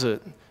wife does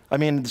it. I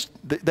mean,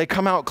 they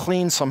come out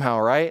clean somehow,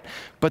 right?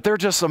 But they're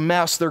just a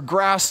mess. They're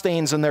grass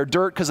stains and they're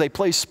dirt because they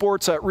play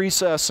sports at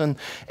recess. And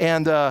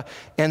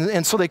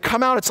so they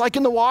come out. It's like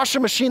in the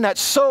washing machine, that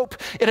soap,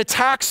 it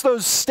attacks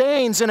those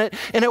stains and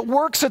it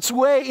works its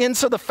way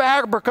into the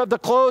fabric of the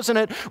clothes, and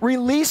it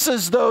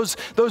releases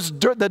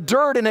the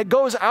dirt, and it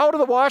goes out of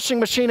the washing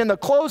machine, and the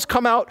clothes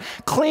come out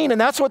clean. And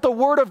that's what the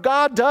Word of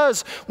God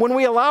does when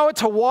we allow it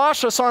to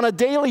wash us on a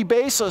daily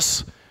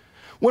basis.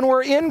 When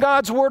we're in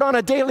God's Word on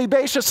a daily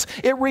basis,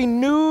 it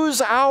renews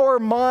our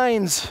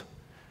minds.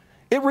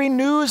 It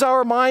renews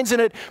our minds,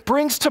 and it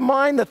brings to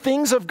mind the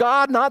things of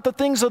God, not the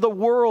things of the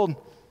world.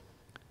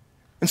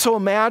 And so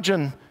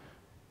imagine,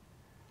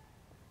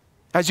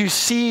 as you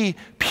see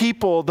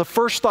people, the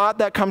first thought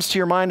that comes to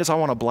your mind is, I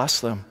want to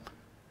bless them.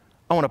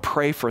 I want to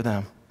pray for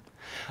them.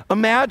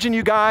 Imagine,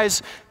 you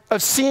guys,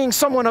 of seeing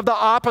someone of the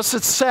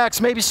opposite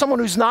sex, maybe someone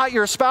who's not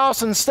your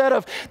spouse, instead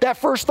of that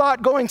first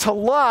thought going to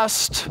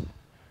lust,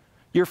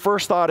 your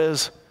first thought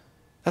is,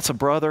 that's a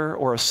brother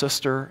or a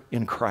sister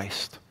in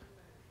Christ.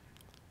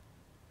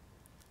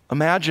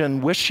 Imagine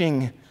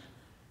wishing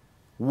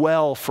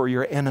well for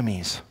your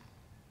enemies.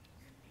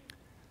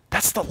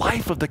 That's the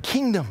life of the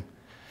kingdom.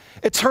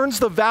 It turns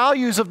the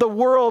values of the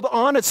world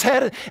on its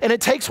head, and it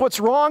takes what's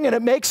wrong and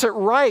it makes it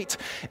right.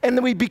 And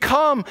then we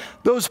become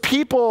those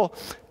people,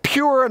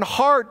 pure in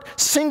heart,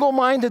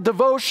 single-minded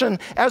devotion,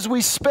 as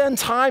we spend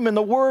time in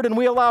the Word and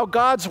we allow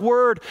God's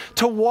Word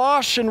to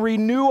wash and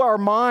renew our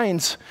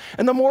minds.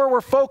 And the more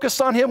we're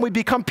focused on Him, we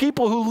become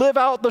people who live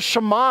out the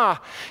Shema.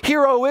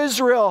 Hear, O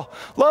Israel,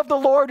 love the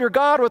Lord your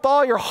God with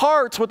all your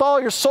heart, with all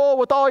your soul,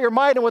 with all your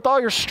might, and with all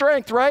your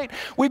strength, right?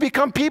 We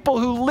become people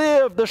who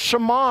live the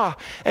Shema,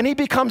 and He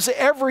becomes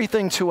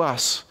everything to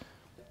us.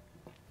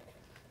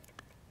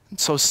 And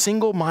so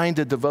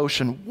single-minded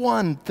devotion,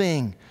 one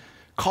thing,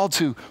 called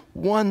to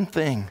one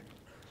thing.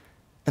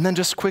 And then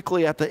just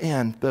quickly at the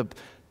end,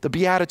 the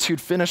Beatitude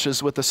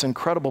finishes with this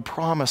incredible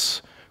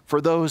promise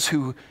for those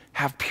who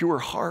have pure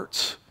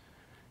hearts.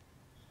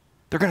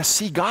 They're going to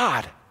see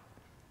God,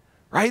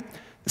 right?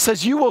 It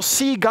says, you will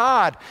see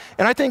God.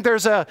 And I think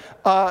there's an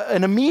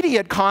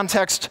immediate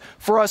context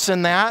for us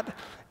in that,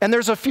 and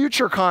there's a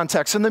future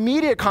context. And the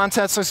immediate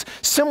context is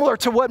similar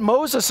to what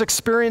Moses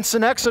experienced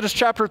in Exodus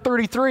chapter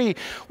 33,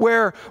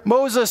 where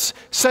Moses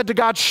said to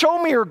God,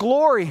 show me your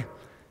glory.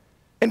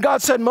 And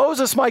God said,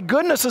 Moses, my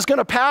goodness is going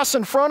to pass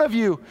in front of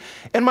you,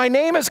 and my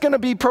name is going to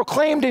be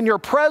proclaimed in your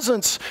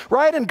presence,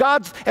 right?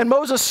 And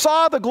Moses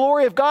saw the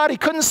glory of God. He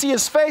couldn't see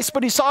his face,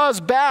 but he saw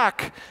his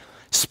back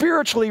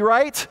spiritually,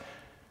 right?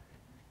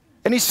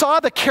 And he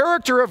saw the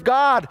character of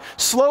God,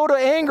 slow to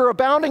anger,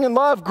 abounding in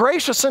love,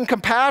 gracious and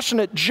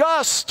compassionate,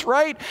 just,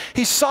 right?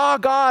 He saw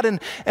God, and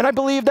I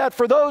believe that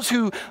for those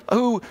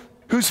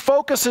whose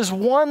focus is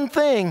one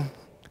thing,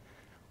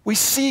 we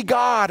see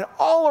God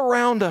all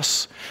around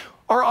us.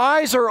 Our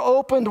eyes are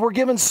opened. We're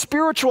given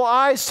spiritual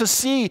eyes to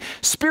see,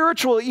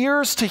 spiritual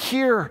ears to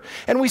hear.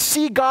 And we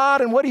see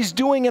God and what He's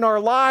doing in our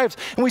lives.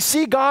 And we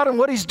see God and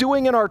what He's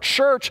doing in our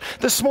church.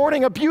 This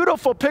morning, a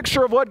beautiful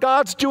picture of what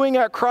God's doing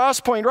at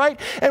CrossPoint, right?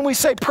 And we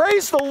say,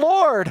 praise the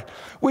Lord.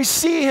 We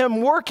see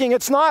Him working.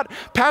 It's not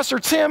Pastor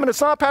Tim and it's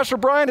not Pastor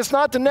Bryan. It's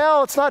not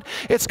Danelle.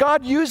 It's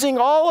God using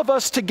all of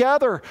us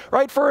together,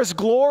 right? For His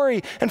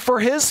glory and for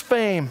His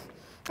fame.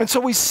 And so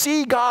we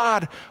see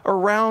God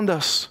around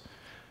us.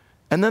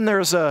 And then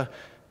there's a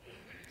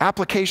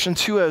application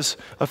too, as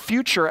a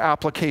future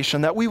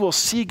application, that we will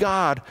see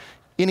God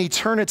in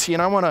eternity.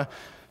 And I want to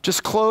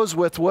just close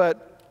with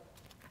what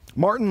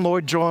Martin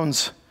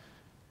Lloyd-Jones,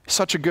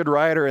 such a good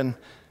writer, and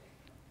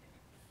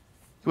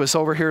he was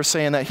over here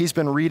saying that he's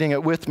been reading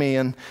it with me.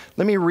 And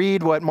let me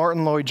read what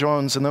Martin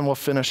Lloyd-Jones, and then we'll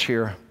finish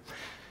here.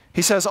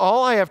 He says,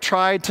 all I have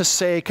tried to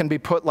say can be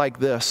put like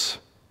this: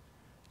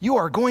 you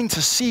are going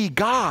to see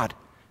God.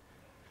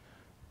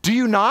 Do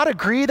you not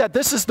agree that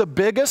this is the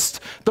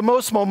biggest, the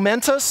most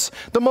momentous,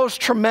 the most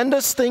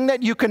tremendous thing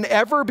that you can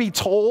ever be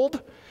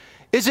told?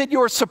 Is it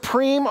your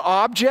supreme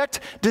object,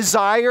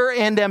 desire,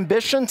 and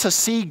ambition to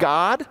see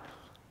God?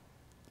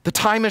 The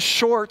time is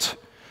short.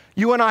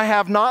 You and I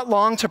have not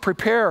long to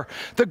prepare.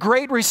 The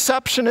great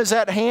reception is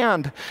at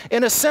hand.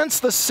 In a sense,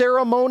 the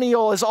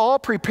ceremonial is all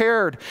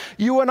prepared.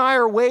 You and I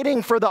are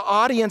waiting for the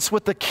audience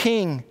with the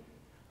King.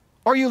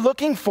 Are you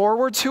looking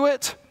forward to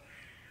it?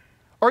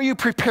 Are you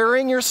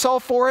preparing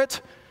yourself for it?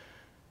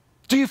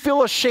 Do you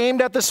feel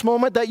ashamed at this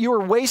moment that you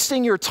are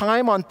wasting your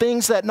time on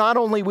things that not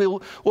only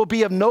will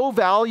be of no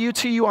value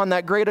to you on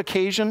that great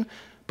occasion,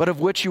 but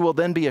of which you will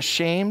then be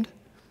ashamed?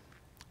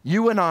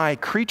 You and I,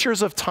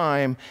 creatures of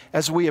time,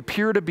 as we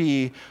appear to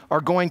be,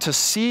 are going to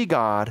see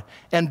God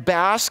and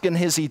bask in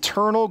his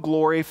eternal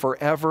glory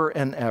forever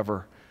and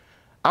ever.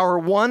 Our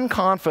one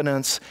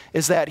confidence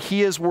is that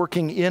he is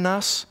working in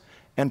us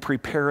and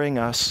preparing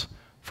us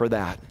for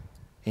that.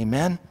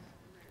 Amen?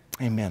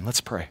 Amen.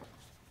 Let's pray.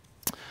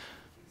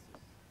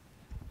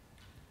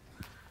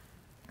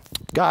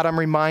 God, I'm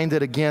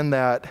reminded again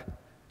that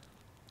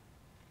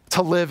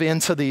to live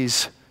into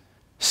these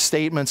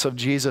statements of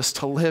Jesus,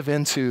 to live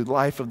into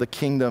life of the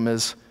kingdom,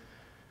 is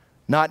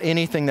not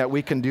anything that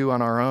we can do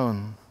on our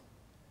own.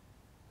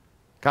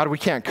 God, we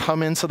can't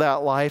come into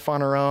that life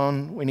on our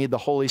own. We need the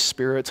Holy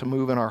Spirit to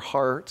move in our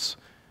hearts.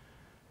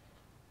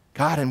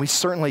 God, and we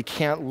certainly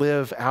can't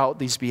live out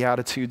these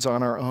Beatitudes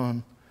on our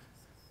own.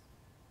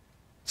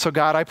 So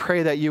God, I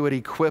pray that you would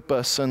equip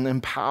us and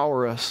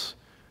empower us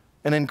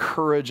and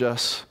encourage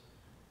us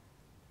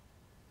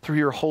through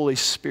your Holy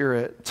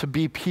Spirit to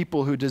be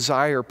people who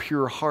desire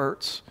pure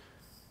hearts.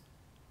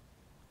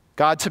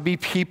 God, to be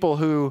people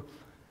who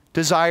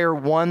desire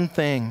one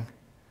thing,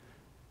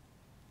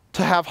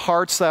 to have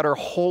hearts that are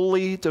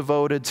wholly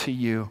devoted to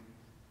you.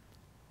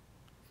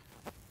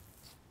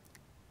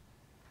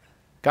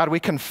 God, we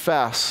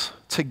confess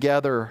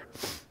together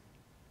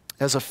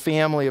as a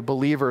family of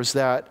believers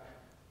that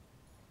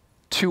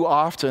too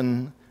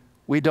often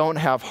we don't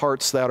have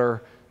hearts that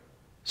are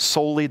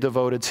solely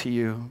devoted to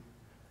you.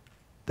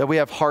 That we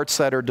have hearts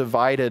that are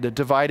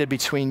divided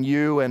between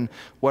you and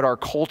what our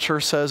culture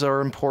says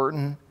are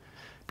important,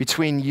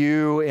 between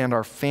you and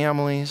our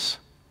families,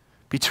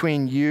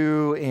 between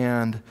you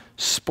and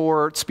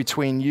sports,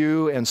 between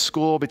you and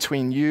school,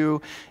 between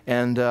you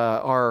and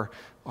our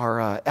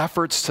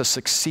efforts to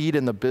succeed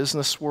in the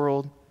business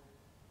world.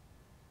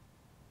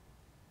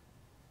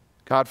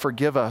 God,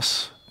 forgive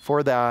us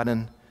for that.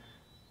 And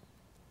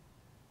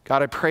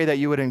God, I pray that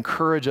you would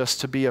encourage us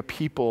to be a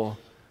people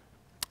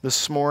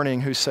this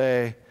morning who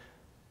say,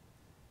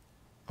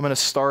 I'm going to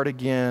start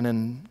again,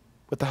 and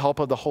with the help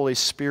of the Holy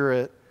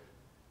Spirit,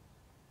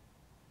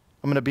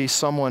 I'm going to be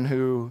someone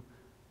who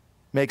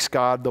makes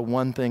God the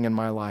one thing in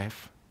my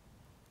life.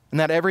 And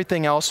that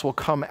everything else will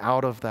come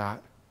out of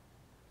that.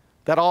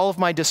 That all of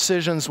my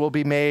decisions will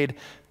be made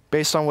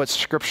based on what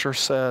Scripture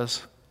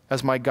says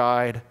as my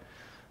guide.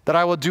 That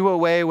I will do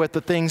away with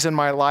the things in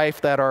my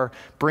life that are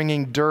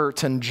bringing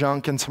dirt and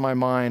junk into my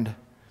mind.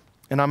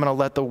 And I'm going to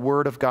let the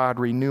Word of God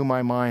renew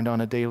my mind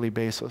on a daily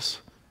basis.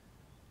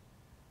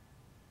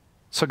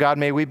 So God,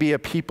 may we be a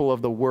people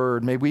of the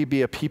Word. May we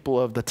be a people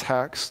of the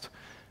text.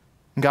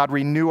 God,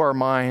 renew our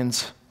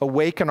minds,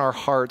 awaken our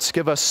hearts,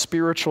 give us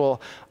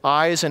spiritual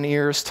eyes and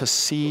ears to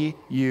see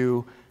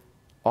you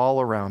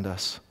all around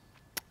us.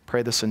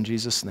 Pray this in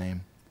Jesus'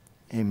 name.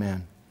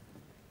 Amen.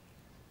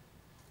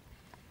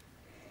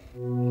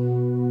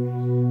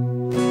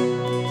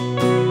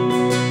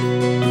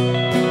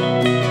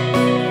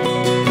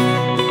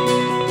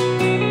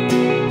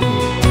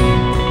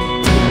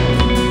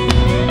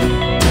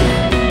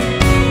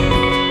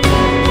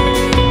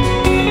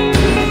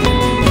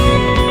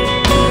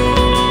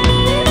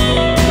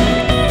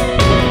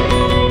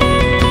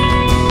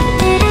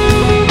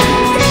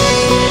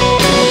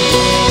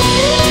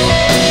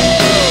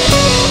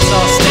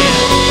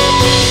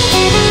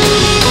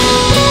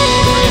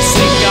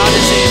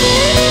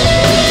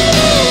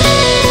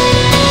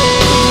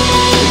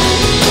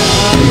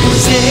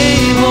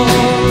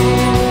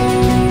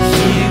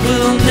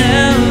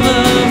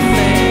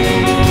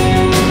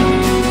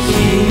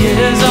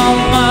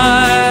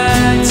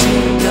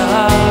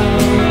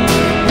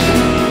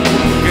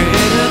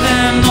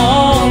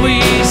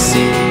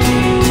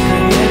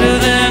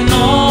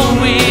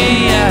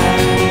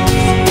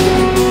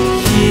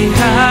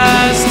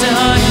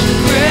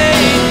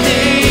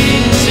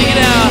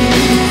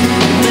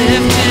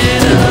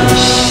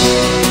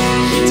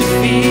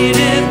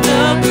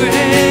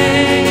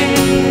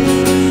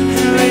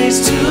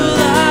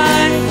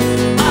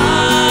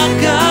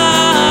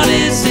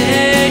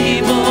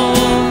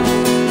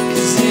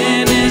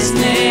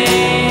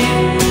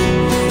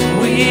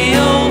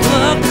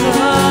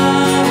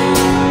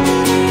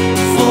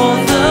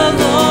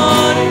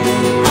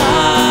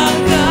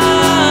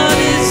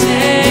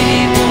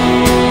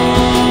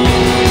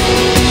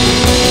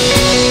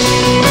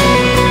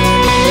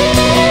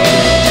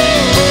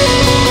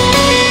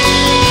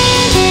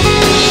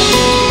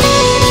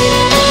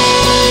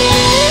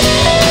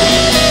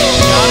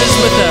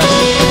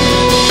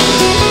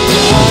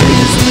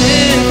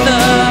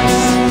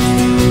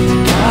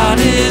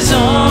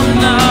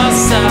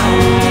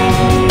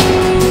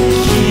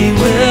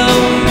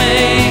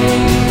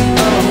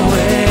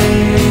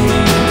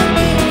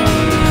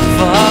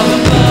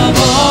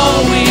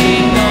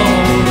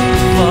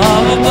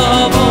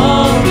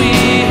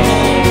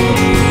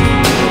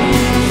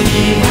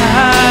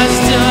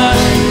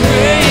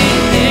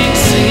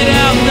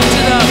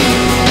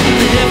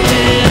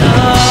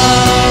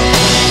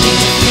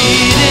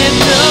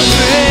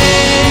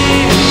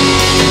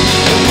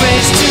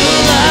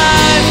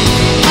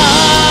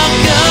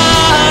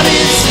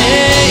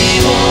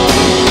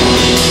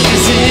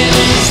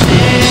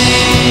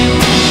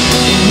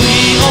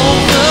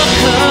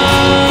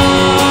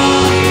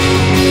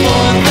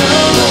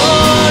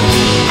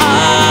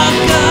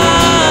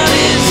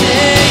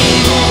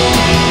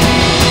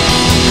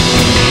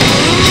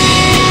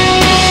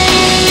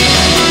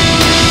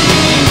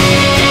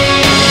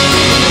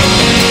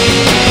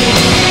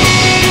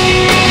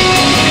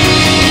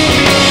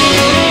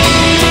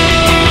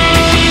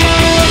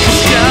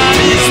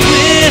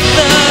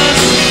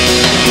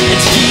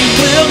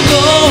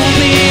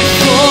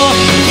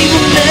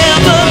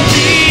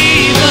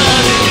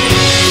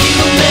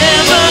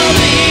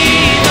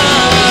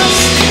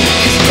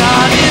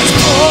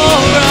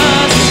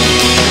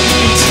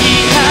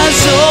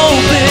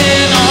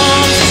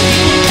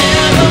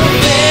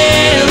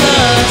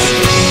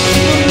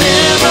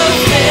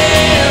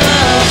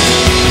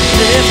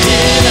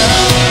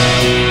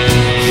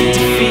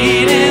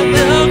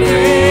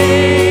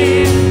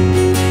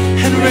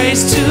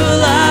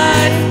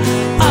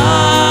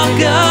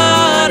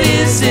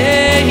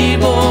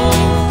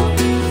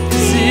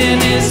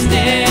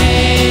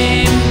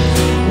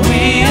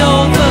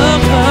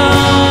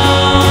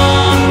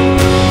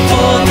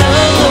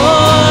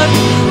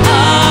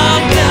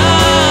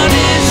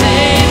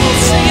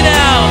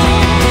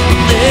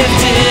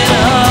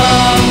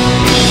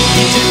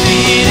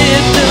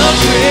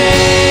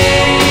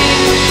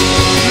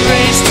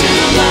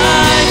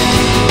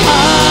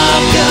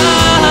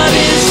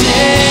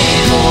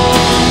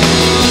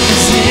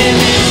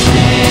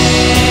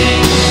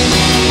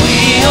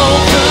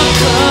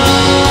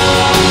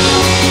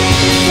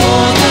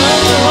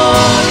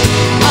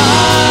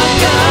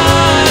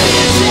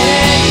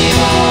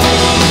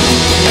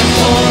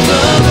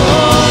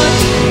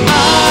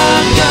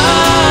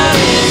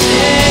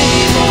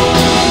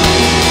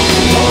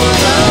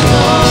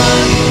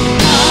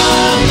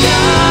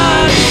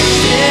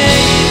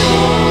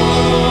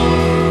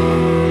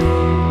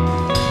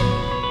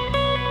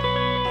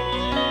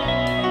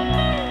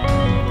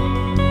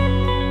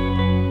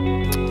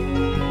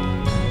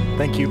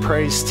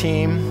 praise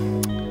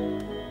team.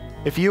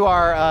 If you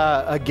are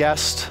a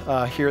guest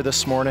here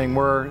this morning,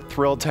 we're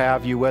thrilled to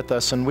have you with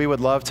us, and we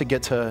would love to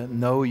get to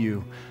know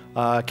you.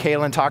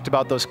 Kaylin talked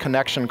about those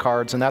connection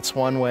cards, and that's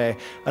one way.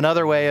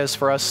 Another way is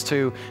for us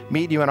to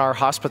meet you in our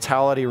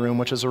hospitality room,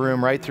 which is a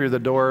room right through the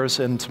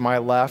doors and to my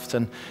left.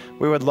 And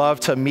we would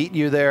love to meet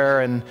you there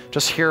and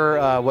just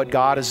hear what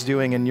God is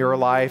doing in your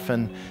life.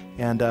 And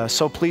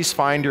so please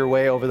find your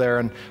way over there.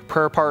 And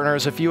prayer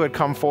partners, if you would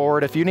come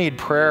forward, if you need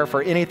prayer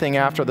for anything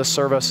after the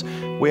service,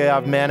 we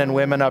have men and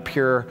women up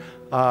here,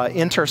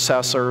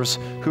 intercessors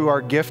who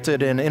are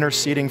gifted in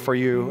interceding for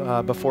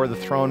you before the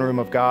throne room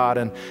of God.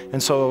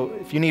 And so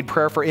if you need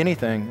prayer for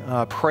anything,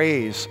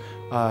 praise,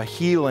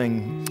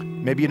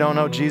 healing, maybe you don't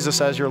know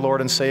Jesus as your Lord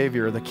and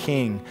Savior, the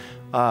King,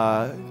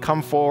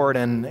 come forward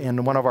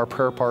and one of our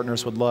prayer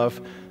partners would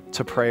love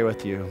to pray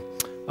with you.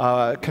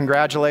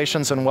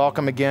 Congratulations and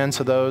welcome again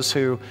to those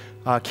who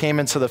came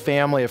into the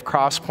family of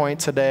CrossPoint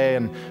today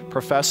and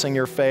professing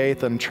your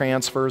faith and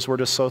transfers. We're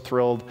just so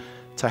thrilled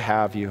to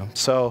have you.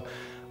 So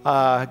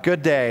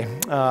good day.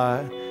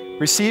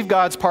 Receive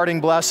God's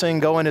parting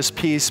blessing. Go in his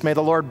peace. May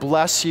the Lord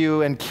bless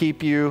you and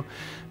keep you.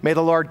 May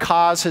the Lord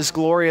cause his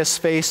glorious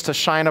face to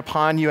shine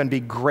upon you and be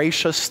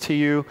gracious to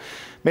you.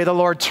 May the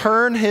Lord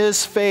turn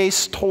his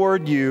face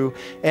toward you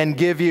and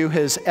give you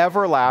his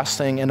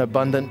everlasting and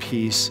abundant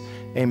peace.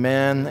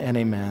 Amen and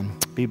amen.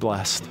 Be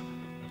blessed.